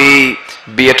সাহাবী,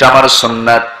 বিয়েটা আমার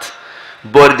সুন্নাত,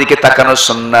 বউয়ের দিকে তাকানো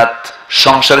সুন্নাত,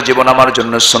 সংসার জীবন আমার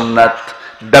জন্য সুন্নাত,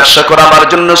 ব্যবসা করা আমার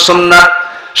জন্য সুন্নাত,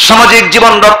 সামাজিক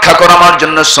জীবন রক্ষা করা আমার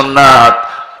জন্য সুন্নাত।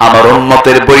 আমার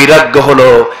উম্মতের বৈরাগ্য হলো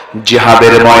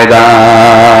জিহাদের ময়দান।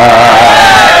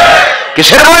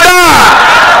 কিসের ময়দান?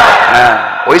 হ্যাঁ,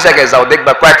 ওই জায়গায় যাও,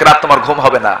 দেখবা কয়েক রাত তোমার ঘুম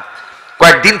হবে না,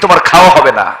 কয়েকদিন তোমার খাওয়া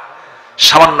হবে না,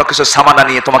 সামান্য কিছু সামানা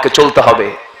নিয়ে তোমাকে চলতে হবে,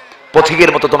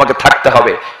 পথিকের মতো তোমাকে থাকতে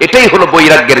হবে। এটাই হলো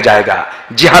বৈরাগ্যের জায়গা,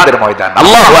 জিহাদের ময়দান।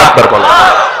 আল্লাহু আকবার বলো।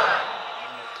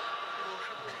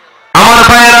 আমার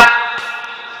ভাইয়েরা,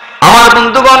 আমার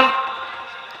বন্ধুগণ,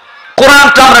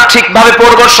 কোরআনটা আমরা ঠিকভাবে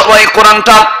পড়বো, সবাই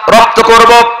কোরআনটা রপ্ত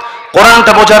করব,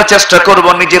 কোরআনটা বোঝার চেষ্টা করব,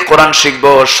 নিজে কোরআন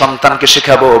শিখবো, সন্তানকে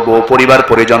শেখাবো, বউ পরিবার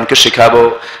পরিজনকে শেখাবো।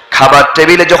 খাবার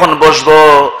টেবিলে যখন বসবো,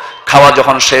 খাওয়া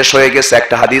যখন শেষ হয়ে গেছে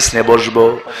একটা হাদিস নিয়ে বসবো।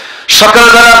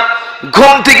 সকালবেলা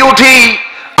ঘুম থেকে উঠি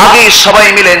আগে সবাই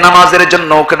মিলে নামাজের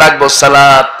জন্য ওকে ডাকবো,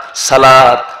 সালাত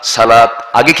সালাত সালাত।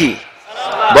 আগে কি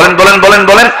বলেন বলেন বলেন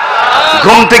বলেন?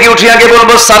 ঘুম থেকে উঠি আগে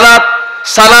বলবো সালাত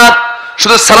সালাত।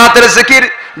 শুধু সালাতের জিকির,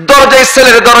 দরজায়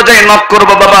ছেলের দরজায় নক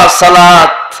করবো, বাবা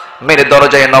সালাত। মেরে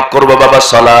দরজায় নক করবো, বাবা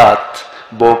সালাত।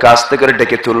 বউকে আস্তে করে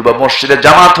ডেকে তুলবো। মসজিদে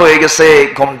জামাত হয়ে গেছে,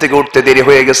 ঘুম থেকে উঠতে দেরি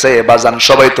হয়ে গেছে, বাজান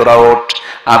সবাই তোরা ওঠ,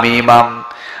 আমি ইমাম।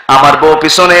 আমার বউ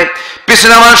পিছনে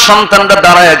পিছনে আমার সন্তানটা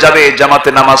দাঁড়ায় যাবে, জামাতে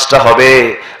নামাজটা হবে।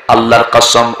 আল্লাহর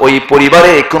কসম ওই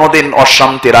পরিবারে কোনোদিন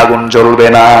অশান্তির আগুন জ্বলবে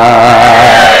না,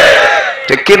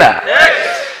 ঠিক কিনা?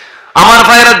 আমার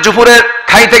ভাইয়েরা, দুপুরে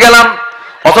খাইতে গেলাম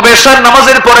অথবা এশার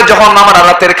নামাজের পরে যখন আমার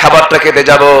রাতের খাবারটা খেতে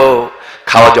যাব,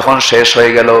 খাওয়া যখন শেষ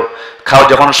হয়ে গেল, খাওয়া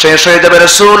যখন শেষ হয়ে যাবে,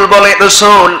 রাসূল বলে,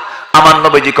 রাসূল আমার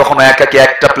নবীজি কখনো একাকি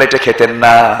একটা প্লেটে খেতেন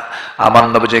না। আমার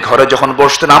নবীজি ঘরে যখন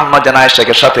বসতেন আম্মা জান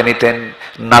আয়েশাকে সাথে নিতেন,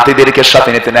 নাতিদেরকে সাথে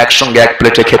নিতেন, একসঙ্গে এক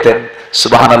প্লেটে খেতেন।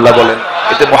 সুবহানাল্লাহ বলেন।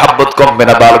 এতে মহব্বত কমবে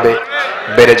না বাড়বে?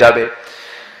 বেড়ে যাবে।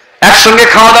 একসঙ্গে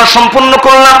খাওয়া দাওয়া সম্পূর্ণ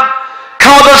করলাম।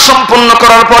 খাওয়া দাওয়া সম্পূর্ণ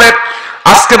করার পরে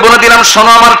আজকে বলে দিলাম,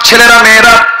 শোনো আমার ছেলেরা,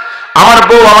 মেয়েরা, আমার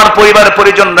বউ, আমার পরিবার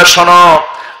পরিজনরা, শোনো,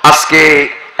 আজকে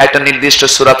একটা নির্দিষ্ট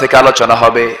সূরা থেকে আলোচনা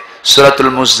হবে, সূরাতুল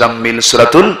মুজাম্মিল।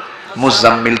 সূরাতুল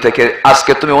মুজাম্মিল থেকে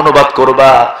আজকে তুমি অনুবাদ করবা,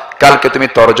 কালকে তুমি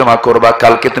তরজমা করবা,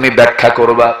 কালকে তুমি ব্যাখ্যা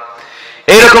করবা।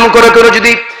 এইরকম করে করে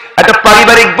যদি একটা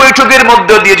পারিবারিক বৈঠকের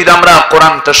মধ্যে দিয়ে যদি আমরা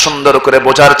কোরআনটা সুন্দর করে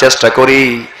বোঝার চেষ্টা করি,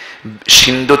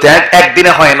 সিন্ধুতে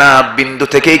একদিনে হয় না, বিন্দু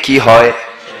থেকেই কি হয়?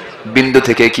 বিন্দু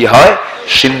থেকে কি হয়?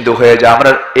 সিন্ধু হয়ে যায়।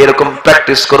 আমরা এরকম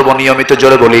প্র্যাকটিস করব নিয়মিত,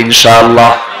 জোরে বলি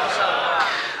ইনশাআল্লাহ।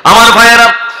 আমার ভাইয়েরা,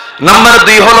 নাম্বার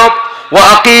 2 হলো ওয়া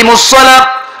আকিমুস সালাত,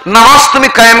 নামাজ তুমি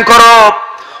কায়েম করো।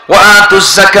 ওয়া আতুজ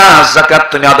যাকাত, যাকাত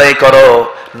তুমি আদায় করো।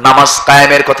 নামাজ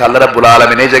কায়েমের কথা আল্লাহ রাব্বুল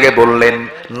আলামিন এই জায়গায় বললেন।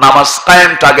 নামাজ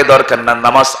কায়েমটা আগে দরকার না,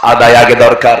 নামাজ আদায় আগে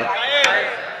দরকার।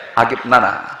 আগে না,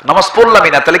 না নামাজ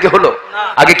পড়লামই না, তাহলে কি হলো?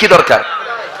 আগে কি দরকার?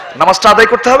 নামাজটা আদায়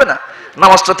করতে হবে না?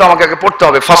 নামাজটা তো আমাকে আগে পড়তে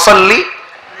হবে। ফাসাল্লি,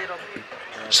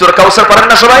 সূরা কাউসার পড়েন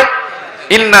না সবাই?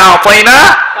 ইন্না আতাইনা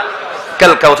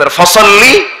কাল কাউসার,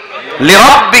 ফাসাল্লি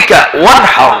লিরাব্বিকা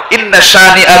ওয়ানহার ইন্না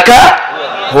শানিআকা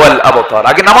হুয়াল আবতার।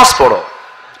 আগে নামাজ পড়ো,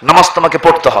 নামাজ তোমাকে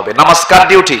পড়তে হবে। নামাজ কার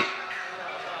ডিউটি?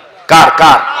 কার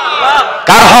কার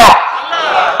কার হক?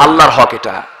 আল্লাহর হক।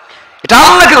 এটা এটা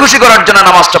আল্লাহকে খুশি করার জন্য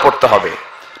নামাজটা পড়তে হবে।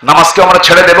 নামাজকে আমরা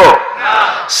ছেড়ে দেব?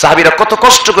 সাহাবীরা কত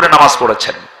কষ্ট করে নামাজ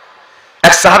পড়েছেন।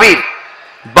 এক সাহাবীর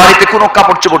বাড়িতে কোনো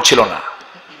কাপড় চোপড় ছিল না,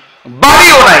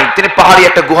 বাড়িও নাই, তিনি পাহাড়ি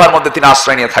একটা গুহার মধ্যে তিনি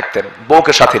আশ্রয় নিয়ে থাকতেন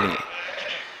বউকে সাথে নিয়ে।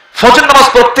 ফজর নামাজ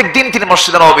প্রত্যেক দিন তিনি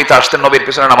মসজিদে নববীতে আসতেন, নবীর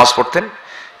পিছনে নামাজ পড়তেন,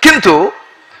 কিন্তু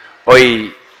ওই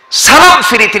সালাম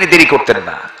ফিরে তিনি দেরি করতেন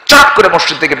না, চট করে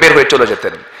মসজিদ থেকে বের হয়ে চলে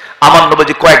যেতেন। আমার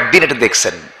নবীজি কয়েকদিন এটা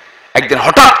দেখছেন। একদিন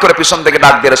হঠাৎ করে পিছন থেকে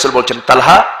ডাক দিয়ে রাসূল বলছেন,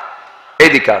 তালহা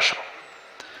এইদিকে আসো।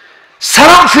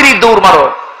 সালাম ফিরি দৌড় মারো,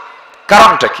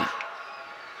 কারণটা কি?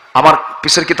 আমার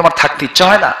পিছনে কি তোমার থাকতে ইচ্ছা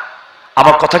হয় না?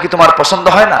 আমার কথা কি তোমার পছন্দ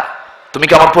হয় না? তুমি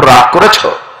কি আমার উপর রাগ করেছো?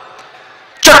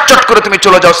 চটচট করে তুমি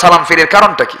চলে যাও, সালাম ফিরের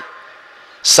কারণটা কি?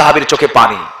 সাহাবীর চোখে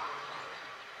পানি।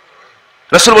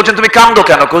 রাসূল বলছেন, তুমি কাঁদো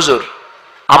কেন? হুজুর,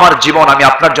 আমার জীবন আমি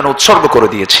আপনার জন্য উৎসর্গ করে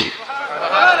দিয়েছি,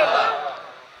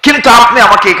 কিন্তু আপনি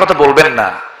আমাকে এই কথা বলবেন না।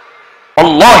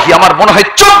 আল্লাহি, আমার মনে হয়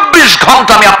 24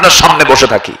 ঘন্টা আমি আপনার সামনে বসে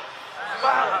থাকি,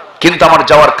 কিন্তু আমার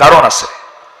যাওয়ার কারণ আছে।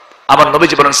 আমার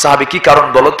নবীজি বলেন, সাহাবী কি কারণ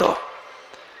বলো তো?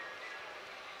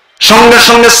 সঙ্গে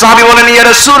সঙ্গে সাহাবী বলেন, ইয়া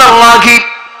রাসূলুল্লাহ,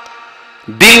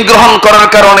 দিন গ্রহণ করার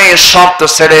কারণে সব তো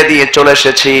ছেড়ে দিয়ে চলে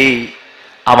এসেছি।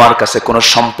 আমার কাছে কোনো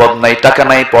সম্পদ নাই, টাকা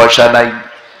নাই, পয়সা নাই,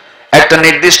 একটা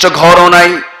নির্দিষ্ট ঘরও নাই।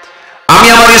 আমি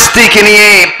আমার স্ত্রীকে নিয়ে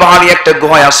পাহাড়ি একটা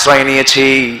গুহায় আশ্রয় নিয়েছি।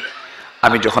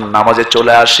 আমি যখন নামাজে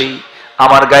চলে আসি,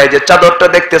 আমার গায়ে যে চাদরটা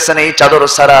দেখতেছেন, এই চাদর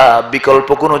ছাড়া বিকল্প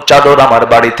কোনো চাদর আমার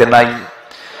বাড়িতে নাই,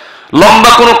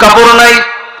 লম্বা কোনো কাপড় নাই।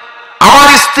 আমার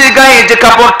স্ত্রী গায়ে যে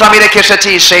কাপড়টা আমি রেখে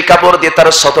এসেছি, সেই কাপড় দিয়ে তার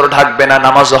সতর ঢাকবে না,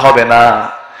 নামাজও হবে না।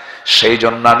 সেই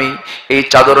জন্য আমি এই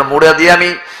চাদর মুড়ে দিয়ে আমি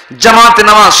জামাতে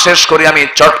নামাজ শেষ করি, আমি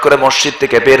চট করে মসজিদ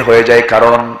থেকে বের হয়ে যাই।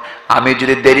 কারণ আমি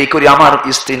যদি দেরি করি, আমার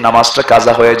স্ত্রীর নামাজটা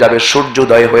কাজা হয়ে যাবে,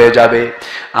 সূর্যোদয় হয়ে যাবে।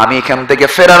 আমি এখান থেকে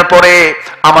ফেরার পরে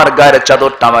আমার গায়ের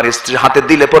চাদরটা আমার স্ত্রীর হাতে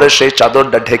দিলে পরে সেই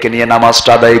চাদরটা ঢেকে নিয়ে নামাজটা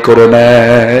আদায় করে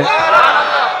নেয়।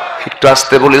 একটু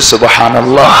আস্তে বলি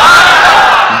সুবহানাল্লাহ,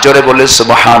 জোরে বলি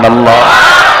সুবহানাল্লাহ।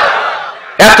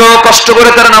 এত কষ্ট করে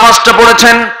তারা নামাজটা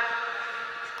পড়েছেন,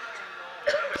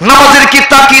 নামাজের কি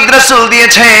তাকিদ রাসূল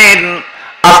দিয়েছেন।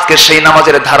 আজকে সেই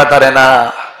নামাজের ধারা ধারে না,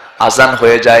 আজান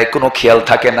হয়ে যায়, কোনো খেয়াল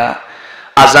থাকে না,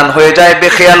 আজান হয়ে যায়,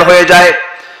 বেখেয়াল হয়ে যায়।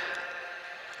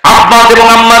 আব্বাস এবং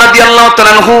আম্মা রাদিয়াল্লাহু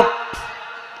তাআলা আনহু,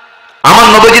 আমার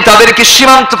নবীজি তাদেরকে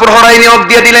সীমান্ত প্রহরায় নিয়োগ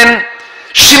দিয়ে দিলেন।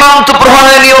 সীমান্ত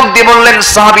প্রহরায় নিয়োগ দিয়ে বললেন,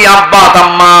 সাহাবী আব্বাস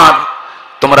আম্মার,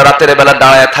 তোমরা রাতের বেলা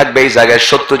দাঁড়ায় থাকবে এই জায়গায়,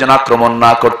 শত্রু যেন আক্রমণ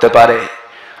না করতে পারে।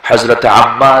 হযরতে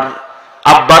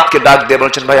আব্বাসকে ডাক দিয়ে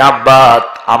বলছেন, ভাই আব্বাস,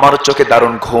 আমার চোখে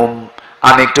দারুণ ঘুম,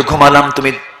 আমি একটু ঘুমালাম,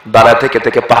 তুমি দাঁড়ায় থেকে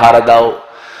থেকে পাহারা দাও।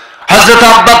 হযরত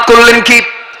আব্বাস করলেন কি,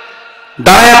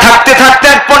 দাঁড়ায় থাকতে থাকতে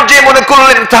এক পর্যায়ে মনে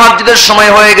করলেন তাহাজ্জুদের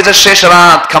সময় হয়ে গেছে, শেষ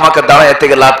রাত, খামাকা দাঁড়ায়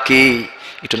থেকে লাভ কি,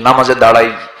 একটু নামাজে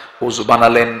দাঁড়াই। ওযু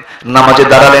বানালেন, নামাজে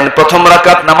দাঁড়ালেন। প্রথম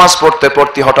রাকাত নামাজ পড়তে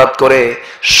পড়তে হঠাৎ করে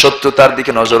শত্রু তার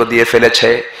দিকে নজর দিয়ে ফেলেছে।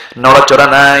 নড়াচড়া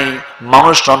নাই,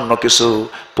 মানুষ অন্য কিছু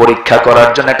পরীক্ষা করার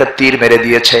জন্য একটা তীর মেরে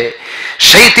দিয়েছে।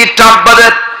 সেই তীরটা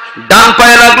আব্বাসের ডান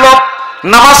পায়ে লাগলো,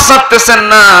 নামাজ ছাড়তেছেন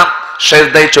না,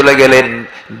 সেজদায় চলে গেলেন।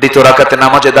 দ্বিতীয় রাকাতে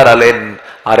নামাজে দাঁড়ালেন,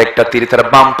 আরেকটা তীর তার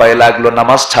বাম পায়ে লাগলো,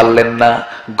 নামাজ ছাড়লেন না।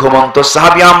 ঘুমন্ত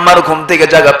সাহাবী আম্মার ঘুম থেকে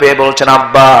জাগা পেয়ে বলছেন,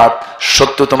 আব্বাস,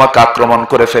 শত্রু তোমাকে আক্রমণ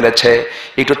করে ফেলেছে।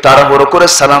 একটু তাড়াহুড়ো করে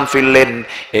সালাম ফিরলেন।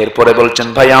 এরপরে বলছেন,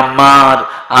 ভাই আম্মার,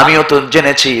 আমিও তো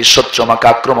জেনেছি শত্রু আমাকে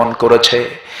আক্রমণ করেছে,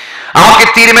 আমাকে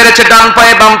তীর মেরেছে ডান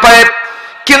পায়ে বাম পায়ে,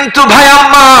 কিন্তু ভাই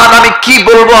আম্মার আমি কি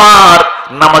বলবো, আর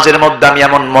নামাজের মধ্যে আমি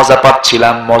এমন মজা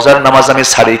পাচ্ছিলাম, মজার নামাজ আমি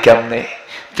ছাড়ি কেমনে,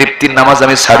 তৃপ্তির নামাজ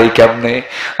আমি ছাড়ি কেমনে।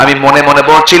 আমি মনে মনে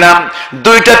বলছিলাম,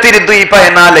 দুইটা তীর দুই পায়ে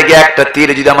না লেগে একটা তীর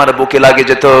যদি আমার বুকে লাগে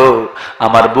যেত,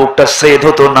 আমার বুকটা ছেদ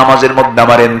হতো, নামাজের মধ্যে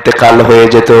আমার ইন্তেকাল হয়ে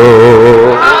যেত,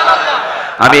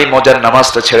 আমি এই মজার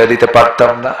নামাজটা ছেড়ে দিতে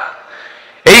পারতাম না।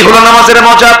 এই হলো নামাজের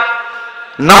মজা,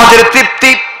 নামাজের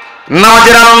তৃপ্তি,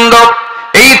 নামাজের আনন্দ।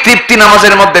 এই তৃপ্তি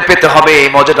নামাজের মধ্যে পেতে হবে, এই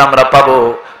মজাটা আমরা পাবো,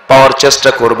 পাওয়ার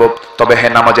চেষ্টা করব। তবে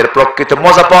হ্যাঁ, নামাজের প্রকৃত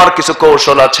মজা পাওয়ার কিছু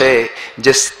কৌশল আছে।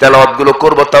 যে তেলাওয়াত গুলো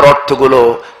করবো তার অর্থগুলো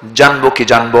জানবো কি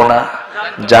জানবো না,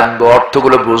 জানবো,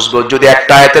 অর্থগুলো বুঝবো। যদি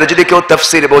একটা আয়াতের যদি কেউ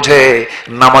তাফসীর বোঝে,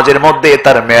 নামাজের মধ্যে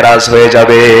তার মেরাজ হয়ে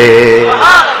যাবে।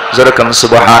 যেরকম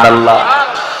সুবহানাল্লাহ,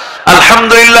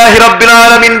 আলহামদুলিল্লাহি রাব্বিল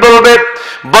আলামিন বলবে,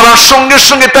 বলার সঙ্গে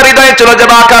সঙ্গে তার হৃদয়ে চলে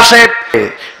যাবে আকাশে।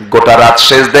 গোটা রাত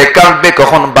সেজদায় কাঁদবে,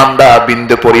 কখন বান্দা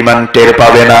বিন্দু পরিমাণ টের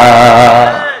পাবে না।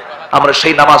 আমরা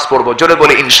সেই নামাজ পড়বো, জোরে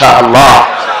বলি ইনশাআল্লাহ,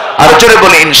 আর জোরে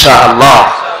বলি ইনশাআল্লাহ।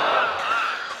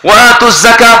 ওয়াতুজ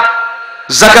যাকাত,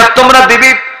 যাকাত তোমরা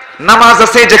দিবি। নামাজ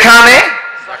আছে যেখানে,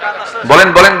 বলেন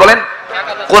বলেন বলেন,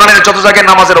 কোরআনের যত জায়গায়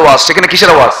নামাজের ওয়াজ, সেখানে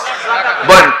কিসের ওয়াজ?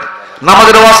 বলেন,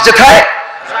 নামাজের ওয়াজ যেখানে,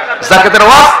 যাকাতের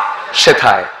ওয়াজ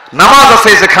সেখানে। নামাজ আছে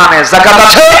যেখানে, যাকাত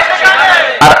আছে,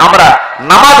 আর আমরা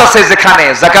নামাজ আছে যেখানে,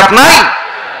 যাকাত নাই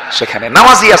সেখানে।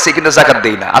 নামাজই আছে কিন্তু যাকাত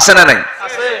দেই না, আছে না নাই?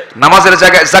 নামাজের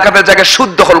জায়গায়, যাকাতের জায়গায় সুদ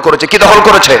দখল করেছে। কি দখল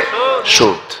করেছে?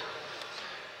 সুদ।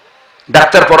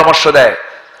 ডাক্তার পরামর্শ দেয়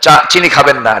চিনি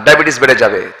খাবেন না, ডায়াবেটিস বেড়ে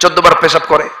যাবে। 14 বার পেশাব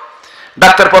করে।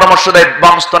 ডাক্তার পরামর্শ দেয়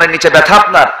বাম স্তনের নিচে ব্যথা,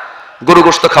 আপনার গরু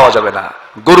গোশত খাওয়া যাবে না।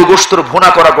 গরু গোশতর ভুনা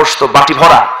করা গোশত বাটি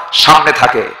ভরা সামনে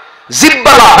থাকে,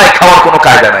 জিহ্বা লাফায়, খাওয়ার কোনো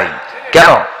কায়দা নাই। কেন?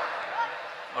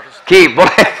 কি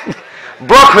বলে?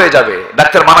 ব্লক হয়ে যাবে,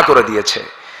 ডাক্তার মানা করে দিয়েছে।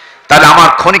 তাহলে আমার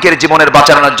ক্ষণিকের জীবনের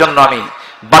বাঁচানোর জন্য, আমি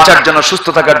বাঁচার জন্য, সুস্থ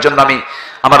থাকার জন্য আমি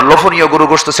আমার লোভনীয় গরু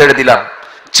গোশত ছেড়ে দিলাম,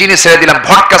 চিনি ছেড়ে দিলাম,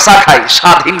 ভটকা চা খাই,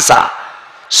 স্বাদ হিংসা,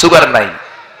 সুগার নাই।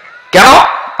 কেন?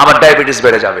 আমার ডায়াবেটিস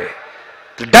বেড়ে যাবে।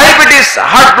 ডায়াবেটিস,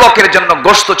 হার্ট ব্লকের জন্য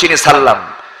গোশত চিনি ছাড়লাম।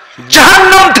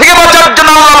 জাহান্নাম থেকে বাঁচার জন্য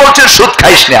আল্লাহ বলছেন সুদ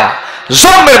খাইস না,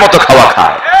 জম্মের মতো খাওয়া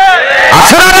খায়।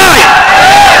 আছে না নাই?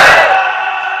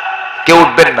 কেউ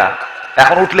উঠবেন না,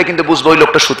 এখন উঠলে কিন্তু বুঝবো ওই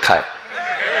লোকটা সুদ খায়।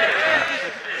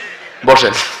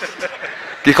 বসেন।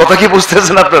 কি কথা কি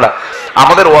বুঝতেছেন আপনারা?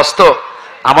 আমাদের ওয়াজ তো,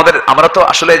 আমরা তো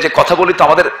আসলে যে কথা বলি তো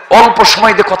আমাদের অল্প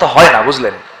সময় দিয়ে কথা হয় না,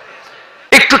 বুঝলেন?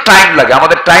 একটু টাইম লাগে।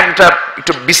 আমাদের টাইমটা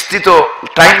একটু বিস্তৃত,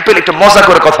 টাইম পেলে একটু মজা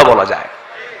করে কথা বলা যায়।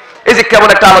 এই যে কেবল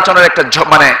একটা আলোচনার একটা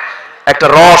মানে একটা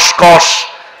রস কষ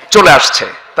চলে আসছে,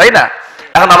 তাই না?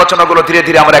 এখন আলোচনাগুলো ধীরে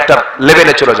ধীরে আমরা একটা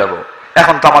লেভেলে চলে যাব।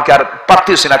 এখন তো আমাকে আর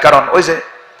পারতেছি না, কারণ ওই যে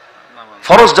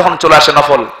ফরজ যখন চলে আসে,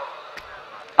 নফল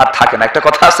আর থাকে না, একটা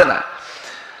কথা আছে না?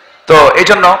 তো এই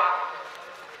জন্য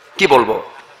কি বলবো,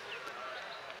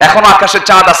 এখন আকাশে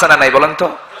চাঁদ আছে না নাই বলেন তো?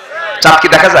 চাঁদ কি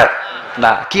দেখা যায়?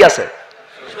 না। কি আছে?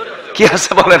 কি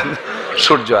আছে বলেন?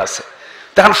 সূর্য আছে।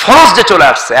 তখন ফরজ যে চলে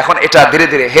আসছে, এখন এটা ধীরে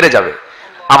ধীরে হেরে যাবে।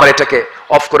 আমরা এটাকে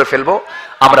অফ করে ফেলবো,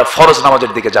 আমরা ফরজ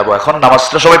নামাজের দিকে যাব। এখন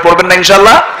নামাজটা সবাই পড়বেন না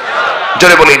ইনশাআল্লাহ?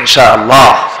 জোরে বলি ইনশাআল্লাহ।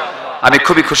 আমি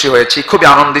খুবই খুশি হয়েছি, খুবই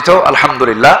আনন্দিত,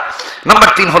 আলহামদুলিল্লাহ। নাম্বার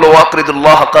 3 হলো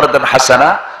ওয়াকরিদুল্লাহ কারদান হাসানা,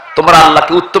 তোমরা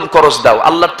আল্লাহকে উত্তম করজ দাও।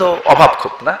 আল্লাহর তো অভাব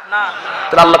খুব, না?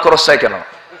 তাহলে আল্লাহ করজ চাই কেন?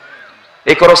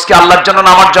 এই করজ কি আল্লাহর জন্য না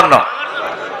আমার জন্য?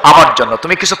 আমার জন্য।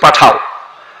 তুমি কিছু পাঠাও।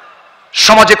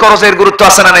 সমাজে করজের গুরুত্ব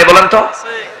আছে না নাই বলেন তো?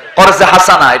 করজে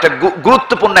হাসানা এটা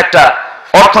গুরুত্বপূর্ণ একটা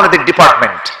অর্থনৈতিক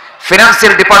ডিপার্টমেন্ট।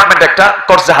 ফিনান্সিয়াল ডিপার্টমেন্ট একটা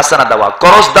কর্জে হাসানা দেওয়া।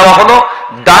 করজ দেওয়া হলো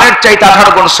দানের চাইতে 18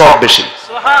 গুণ সওয়াব বেশি।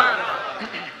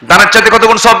 দানের চাইতে কত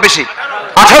গুণ সওয়াব বেশি?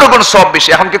 18 গুণ সওয়াব বেশি।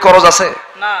 এখন কি করজ আছে?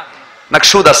 না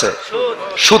সুদ আছে?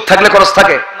 সুদ থাকলে করজ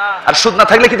থাকে, আর সুদ না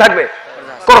থাকলে কি থাকবে?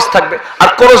 করজ থাকবে। আর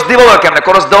করজ দিব কেমনে?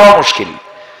 করজ দেওয়া মুশকিল।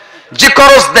 যে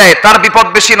করজ দেয় তার বিপদ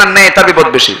বেশি না নেয় তার বিপদ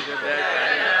বেশি?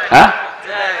 হ্যাঁ,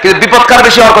 কিন্তু বিপদ কার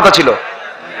বেশি হওয়ার কথা ছিল?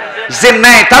 যে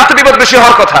নেয় তার তো বিপদ বেশি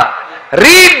হওয়ার কথা।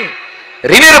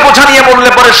 ঋণের বোঝা নিয়ে বললে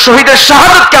পরে শহীদের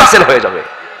শাহাদাত ক্যান্সেল হয়ে যাবে।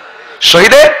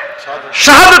 শহীদের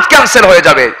শাহাদাত ক্যান্সেল হয়ে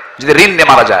যাবে যদি ঋণ নিয়ে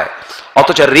মারা যায়।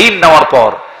 অথচ ঋণ নেওয়ার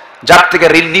পর যার থেকে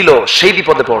ঋণ নিল সেই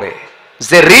বিপদে পড়ে।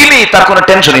 যে ঋণই তার কোনো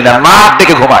টেনশনই না, নাক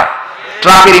ডেকে ঘুমায়,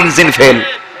 ট্রাকের ইঞ্জিন ফেল,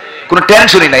 কোনো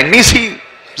টেনশনই নাই, নিছি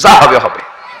যা হবে হবে,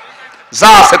 যা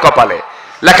আছে কপালে।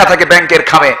 লেখা থাকে ব্যাংকের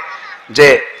খামে যে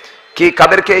কি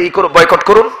কাদেরকে বয়কট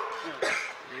করুন?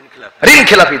 ঋণ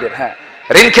খেলাপিদের। হ্যাঁ,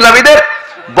 ঋণ খেলাপিদের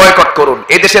বয়কট করুন।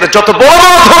 এই দেশের যত বড়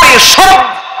ধনী সব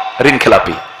ঋণ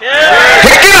খেলাপি,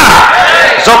 ঠিক কিনা?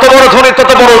 যত বড় ধনী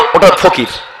তত বড় ওটা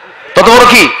ফকির, তত বড়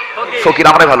কি ফকির।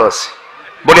 আমরাই ভালো আছি,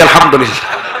 বলি আলহামদুলিল্লাহ।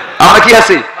 আমরা কি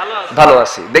আছি? ভালো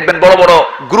আছি। দেখবেন বড় বড়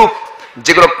গ্রুপ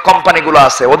যেগুলো কোম্পানিগুলো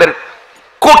আছে ওদের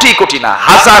কোটি কোটি না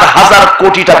হাজার হাজার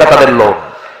কোটি টাকা তাদের লোন।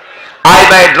 আয়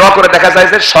ব্যয় ড্র করে দেখা যায়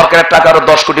যে সরকারের টাকা আরো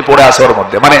 10 কোটি পড়ে আছে ওর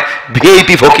মধ্যে। মানে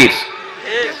ভিআইপি ফকির।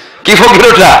 কি ফকির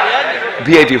ওটা?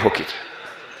 ভিআইপি ফকির।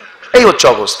 এই হচ্ছে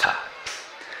অবস্থা।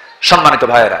 সম্মানিত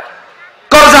ভাইয়েরা,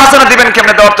 কর্জ হাসানা দিবেন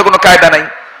কেমনে? দেওয়ার তো কোনো কায়দা নাই।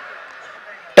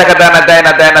 টাকা দেয় না, দেয়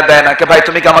না, দেয় না, দেয় না। কে ভাই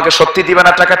তুমি কি আমাকে সত্যি দিবে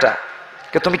না টাকাটা?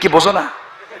 কে তুমি কি বোঝো না?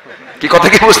 কি কথা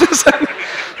কি বুঝতেছেন?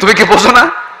 তুমি কি বোঝো না?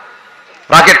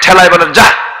 রাগের ঠেলায় বলেন যা,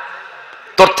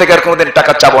 তোর থেকে আর কোনোদিন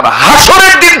টাকা চাবো না,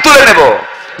 হাসরের দিন তুলে নেব।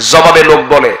 জবাবে লোক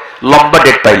বলে লম্বা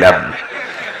ডেট পাইলাম।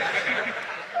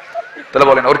 তাহলে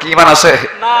বলেন ওর কি ঈমান আছে?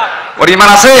 ওর ঈমান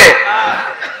আছে?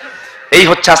 এই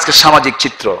হচ্ছে আজকে সামাজিক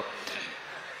চিত্র।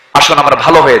 আসুন আমরা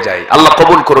ভালো হয়ে যাই। আল্লাহ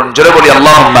কবুল করুন। জোরে বলি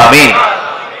আল্লাহুম্মা আমিন।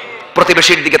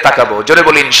 প্রতিবেশীর দিকে তাকাবো, জোরে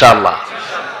বলি ইনশাআল্লাহ।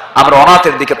 আমরা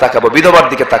অনাথের দিকে তাকাবো, বিধবার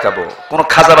দিকে তাকাবো। কোনো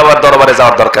খাজা বাবার দরবারে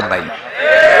যাওয়ার দরকার নাই।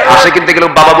 আসে কিনতে গেলে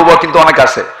বাবা বুবা কিন্তু অনেক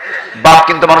আছে। বাপ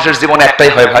কিন্তু মানুষের জীবনে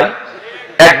একটাই হয় ভাই।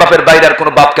 এক বাপের বাইরে আর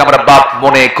কোনো বাপকে আমরা বাপ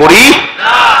মনে করি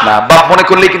না। বাপ মনে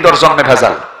করলেই কিন্তু ওর জন্মে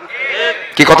ভেজাল।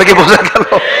 কি কথা কি বোঝা গেল?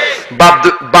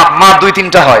 বাপ মা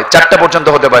 2-3টা হয়, 4টা পর্যন্ত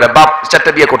হতে পারে। বাপ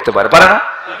 4টা বিয়ে করতে পারে, পারে না?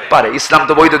 পারে। ইসলাম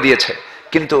তো বৈধ দিয়েছে।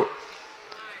 কিন্তু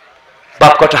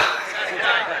বাপ কটা?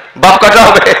 বাপ কটা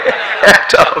হবে?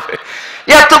 একটা হবে।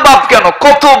 এত বাপ কেন?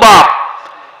 কত বাপ,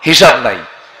 হিসাব নাই।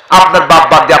 আপনার বাপ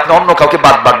বাদ দিয়ে আপনি অন্য কাউকে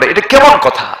বাপ ডাকবে, এটা কেমন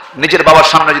কথা? নিজের বাবার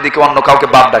সামনে যদি কেউ অন্য কাউকে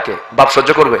বাপ ডাকে, বাপ সহ্য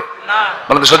করবে?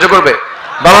 বলেন সহ্য করবে?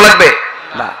 ভালো লাগবে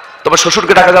না। তবে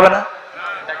শ্বশুরকে ডাকা যাবে না?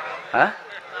 হ্যাঁ,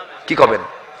 কি কবেন?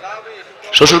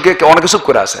 শ্বশুরকে অনেকে চুপ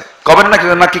করে আছে, কবেন না?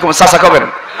 কি কবেন? চাচা কবেন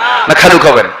না খালু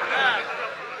কবেন?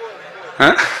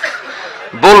 হ্যাঁ,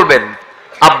 বলবেন।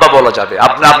 আব্বা বলা যাবে।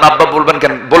 আপনি আপনার আব্বা বলবেন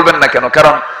কেন? বলবেন না কেন?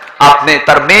 কারণ আপনি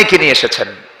তার মেয়েকে নিয়ে এসেছেন,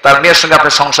 তার মেয়ের সঙ্গে আপনি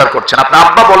সংসার করছেন। আপনি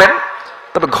আব্বা বলেন,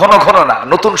 তবে ঘন ঘন না।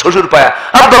 নতুন শ্বশুর পায়া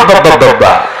আব্বা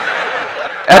আব্বা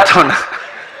এত না,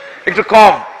 একটু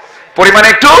কম পরিমাণে,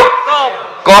 একটু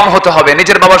কম হতে হবে।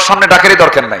 নিজের বাবার সামনে ডাকারই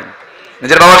দরকার নাই।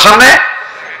 নিজের বাবার সামনে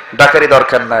ডাকারই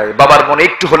দরকার নাই। বাবার মনে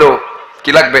একটু হলেও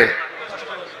কি লাগবে?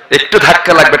 একটু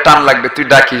ধাক্কা লাগবে, টান লাগবে, তুই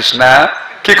ডাকিস না।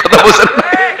 কি কথা বলছেন?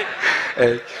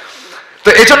 তো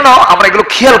এই জন্য আমরা এগুলো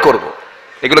খেয়াল করব।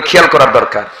 এগুলো খেয়াল করার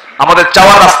দরকার। আমাদের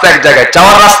চাওয়ার রাস্তা এক জায়গায়।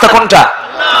 চাওয়ার রাস্তা কোনটা?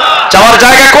 চাওয়ার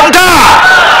জায়গা কোনটা?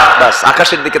 বাস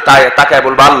আকাশের দিকে তাকায়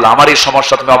বলবো আল্লাহ আমার এই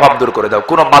সমস্যা তুমি অভাব দূর করে দাও।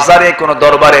 কোন মাজারে কোন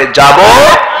দরবারে যাব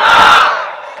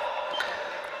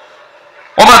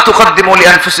ওমা তুকদ্দিমু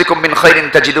লিআনফুসিকুম মিন খাইরিন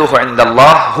তাজিদুহু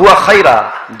ইনদাল্লাহ হুয়া খাইরা।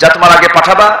 যা তোমার আগে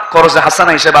পাঠাবা করজে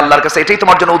হাসানা হিসেবে আল্লাহর কাছে, এটাই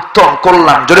তোমার জন্য উত্তম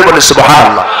কল্যাণ। জোরে বলে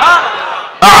সুবহানাল্লাহ।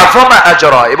 আ'যামা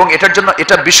আজরা, এবং এটার জন্য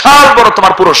এটা বিশাল বড়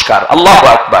তোমার পুরস্কার। আল্লাহু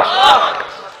আকবার।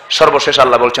 সর্বশেষ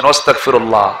আল্লাহ বলছেন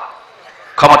আস্তাগফিরুল্লাহ,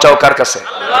 ক্ষমা চাও কার কাছে?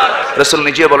 রাসূল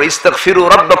নিজে বলে ইস্তাগফিরু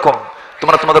রাব্বাকুম,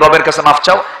 তোমরা তোমাদের রবের কাছে মাফ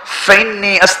চাও।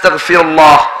 ফাইন্নী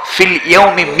আস্তাগফিরুল্লাহ ফিল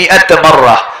ইয়াউমি 100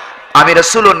 মাররা, আমি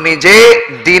রাসূল নিজে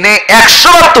দিনে 100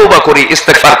 বার তওবা করি,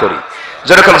 ইস্তেগফার করি।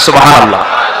 জোরে বলুন সুবহানাল্লাহ।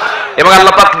 এবং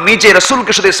আল্লাহ পাক নিজে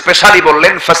রাসূলকে শুধু স্পেশালি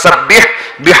বললেন ফাসাব্বিহ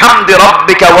বিহামদি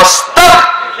রাব্বিকা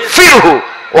ওয়াস্তাগফিরহু।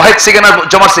 ওয়াহিদ সিগা না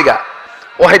জমার সিগা?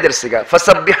 ওয়াহিদের সিগা।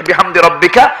 ফাসাব্বিহ বিহামদি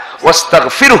রাব্বিকা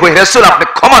ওয়াস্তাগফিরহু। হে রাসূল আপনি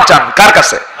ক্ষমা চান কার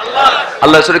কাছে?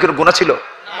 আল্লাহ রাসূলের কোনো গুনাহ ছিল?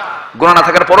 গুনাহ না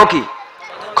থাকার পরও কি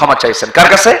ক্ষমা চাইছেন কার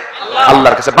কাছে?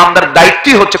 আল্লাহর কাছে। বান্দার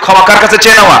দায়িত্বই হচ্ছে ক্ষমা কার কাছে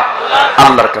চেয়ে নেওয়া?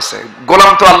 আল্লাহর কাছে।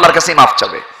 গোলাম তো আল্লাহর কাছেই মাফ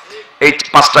চাবে। এই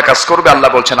 5টা কাজ করবে, আল্লাহ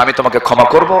বলছেন আমি তোমাকে ক্ষমা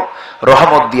করব,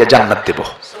 রহমত দিয়ে জান্নাত দেব।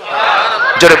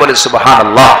 জোরে বলে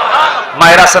সুবহানাল্লাহ।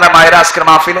 মায়েরা আছে না? মায়েরা আজকের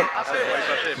মাহফিলে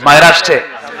মায়েরা আসছে?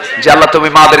 যে আল্লাহ তুমি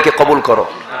মাদেরকে কবুল করো।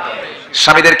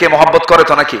 স্বামীদেরকে মহব্বত করে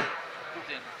তো নাকি?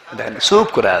 দেখেন চুপ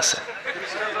করে আছে।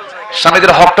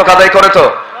 স্বামীদের হক টক আদায় করে তো?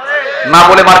 না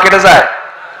বলে মার্কেটে যায়?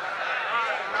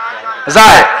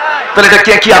 যায়। তাহলে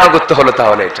এটা কি আনুগত্য হলো?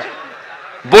 তাহলে এটা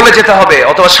বলে যেতে হবে,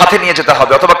 অথবা সাথে নিয়ে যেতে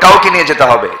হবে, অথবা কাউকে নিয়ে যেতে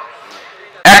হবে।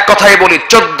 এক কথায় বলি,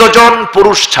 14 জন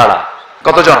পুরুষ ছাড়া।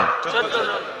 কতজন?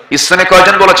 ইসলামে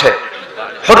কয়জন বলেছে?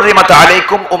 হুররিমাত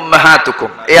আলাইকুম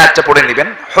উম্মাহাতুকুম, এই আয়াতটা পড়ে নেবেন।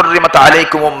 হুররিমাত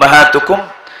আলাইকুম উম্মাহাতুকুম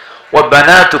ওয়া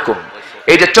বানাতুকুম,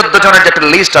 এই যে 14 জনের যে একটা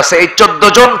লিস্ট আছে, এই 14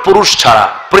 জন পুরুষ ছাড়া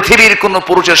পৃথিবীর কোন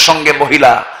পুরুষের সঙ্গে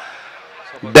মহিলা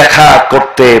দেখা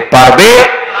করতে পারবে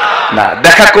না।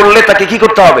 দেখা করলে তাকে কি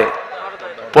করতে হবে?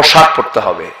 পোশাক পরতে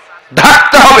হবে,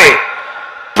 ঢাকতে হবে।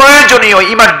 প্রয়োজনীয়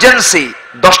ইমার্জেন্সি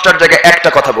 10টার জায়গায় একটা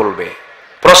কথা বলবে,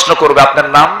 প্রশ্ন করবে আপনার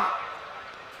নাম,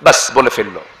 বাস বলে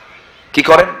ফেললো। কি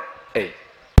করেন? এই।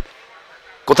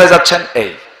 কোথায় যাচ্ছেন?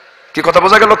 এই। কি কথা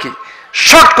বোঝা গেল? কি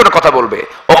শর্ট করে কথা বলবে।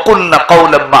 ওয়াকুলনা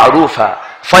কাওলাম মারুফা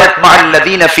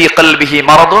ফায়াতমাআল্লাযীনা ফী কলবিহি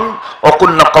মারাদুন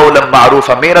ওয়াকুলনা কাওলাম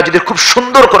মারুফা। মেয়েরা যদি খুব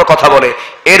সুন্দর করে কথা বলে,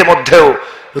 এর মধ্যেও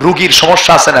রোগীর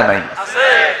সমস্যা আছে না নাই? আছে।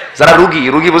 যারা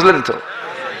রোগী বুঝলেন তো?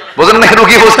 বুঝলেন না?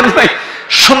 রোগী বুঝলেন নাই?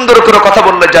 সুন্দর করে কথা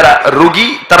বললে যারা রোগী,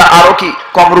 তারা আরো কি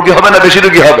কম রোগী হবে না বেশি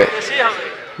রোগী হবে?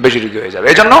 বেশি রোগী হয়ে যাবে।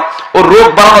 এজন্য ওর রোগ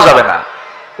বাড়ানো যাবে না,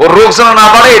 ওর রোগ যেন না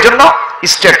বাড়ে। এজন্য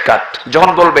স্ট্রেট কাট।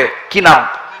 যখন বলবে কি নাম,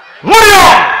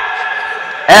 মরিয়ম,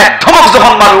 এক ধমক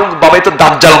যখন মারুক, বাবা তো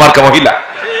দাজ্জাল মার্কা মহিলা,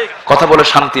 কথা বলে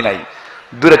শান্তি নাই,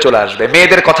 দূরে চলে আসবে।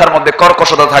 মেয়েদের কথার মধ্যে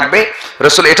কর্কশতা থাকবে।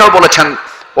 রাসূল এটাও বলেছেন,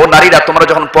 ও নারীরা, তোমরা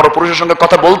যখন পরপুরুষের সঙ্গে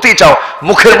কথা বলতেই চাও,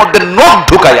 মুখের মধ্যে নখ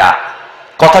ঢুকাইয়া,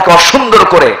 কথাকে অসুন্দর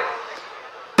করে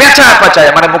পেঁচায় পেঁচায়,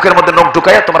 মানে মুখের মধ্যে নখ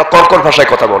ঢুকাইয়া তোমরা কর্কশ ভাষায়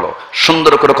কথা বলো।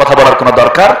 সুন্দর করে কথা বলার কোনো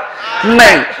দরকার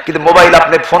নেই। কিন্তু মোবাইল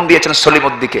আপনি ফোন দিয়েছেন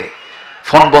সলিমুদ্দিকে,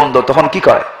 ফোন বন্ধ, তখন কি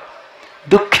কয়?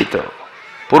 দুঃখিত।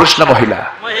 পুরুষ না মহিলা?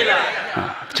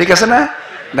 ঠিক আছে না?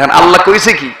 দেখেন আল্লাহ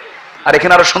কইছে কি, আর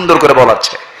এখানে আরো সুন্দর করে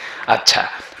বলাচ্ছে। আচ্ছা,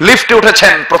 লিফটে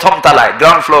উঠেছেন প্রথম তলায়,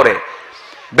 গ্রাউন্ড ফ্লোরে,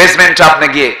 বেসমেন্টে আপনি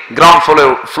গিয়ে গ্রাউন্ড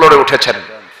ফ্লোরে উঠেছেন।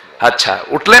 আচ্ছা,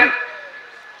 উঠলেন,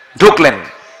 ঢুকলেন।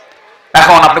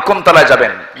 এখন আপনি কোন তলায়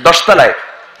যাবেন? 10 তলায়।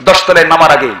 10 তলায়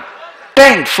নামার আগেই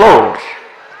 10th ফ্লোর,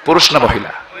 পুরুষ না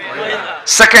মহিলা?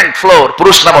 সেকেন্ড ফ্লোর,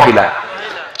 পুরুষ না মহিলা?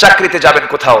 চাকরিতে যাবেন,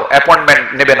 কোথাও অ্যাপয়েন্টমেন্ট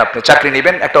নেবেন, আপনি চাকরি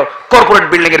নেবেন, একটা কর্পোরেট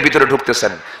বিল্ডিং এর ভিতরে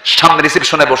ঢুকতেছেন, সামনে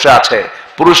রিসেপশনে বসে আছে,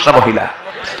 পুরুষ না মহিলা?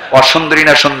 অসুন্দরী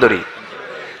না সুন্দরী?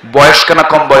 বয়স্ক না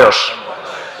কম বয়স?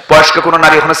 বয়স্ক কোন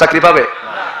নারী ওখানে চাকরি পাবে?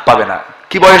 পাবে না।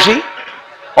 কি বয়সী?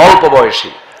 অল্প বয়সী,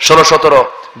 16, 17,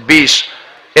 20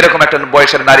 এরকম একটা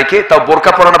বয়সের নারীকে, তাও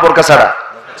বোরকা পরা না বোরকা ছাড়া?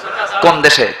 কোন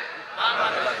দেশে?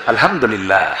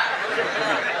 আলহামদুলিল্লাহ,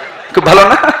 খুব ভালো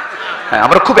না? হ্যাঁ,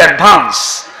 আমরা খুব অ্যাডভান্স,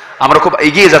 আমরা খুব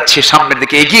এগিয়ে যাচ্ছি, সামনের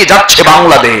দিকে এগিয়ে যাচ্ছে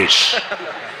বাংলাদেশ।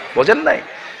 বোঝেন নাই?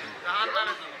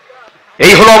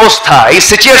 এই হলো অবস্থা। এই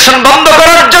সিচুয়েশন বন্ধ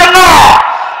করার জন্য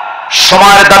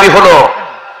সময়ের দাবি হলো,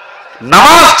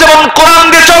 নামাজ যেমন কোরআন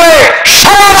দিয়ে চলে,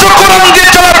 সমাজও কোরআন দিয়ে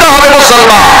চালাতে হবে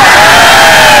মুসলমান।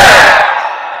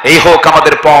 এই হোক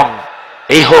আমাদের পণ,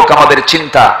 এই হোক আমাদের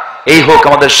চিন্তা, এই হোক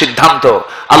আমাদের সিদ্ধান্ত।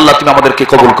 আল্লাহ তুমি আমাদেরকে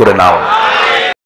কবুল করে নাও।